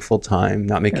working full time,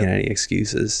 not making any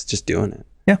excuses, just doing it.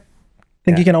 Yeah. I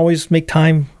think you can always make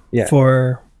time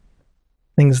for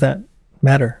things that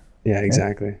matter. Yeah,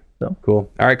 exactly. So cool.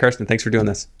 All right, Carstin, thanks for doing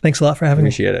this. Thanks a lot for having me.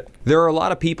 Appreciate it. There are a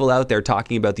lot of people out there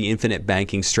talking about the infinite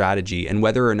banking strategy and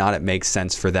whether or not it makes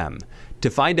sense for them. To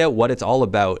find out what it's all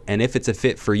about and if it's a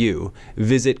fit for you,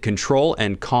 visit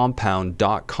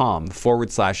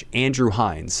controlandcompound.com/Andrew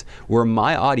Hines, where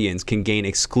my audience can gain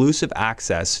exclusive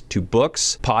access to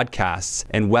books, podcasts,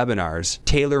 and webinars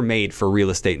tailor-made for real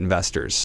estate investors.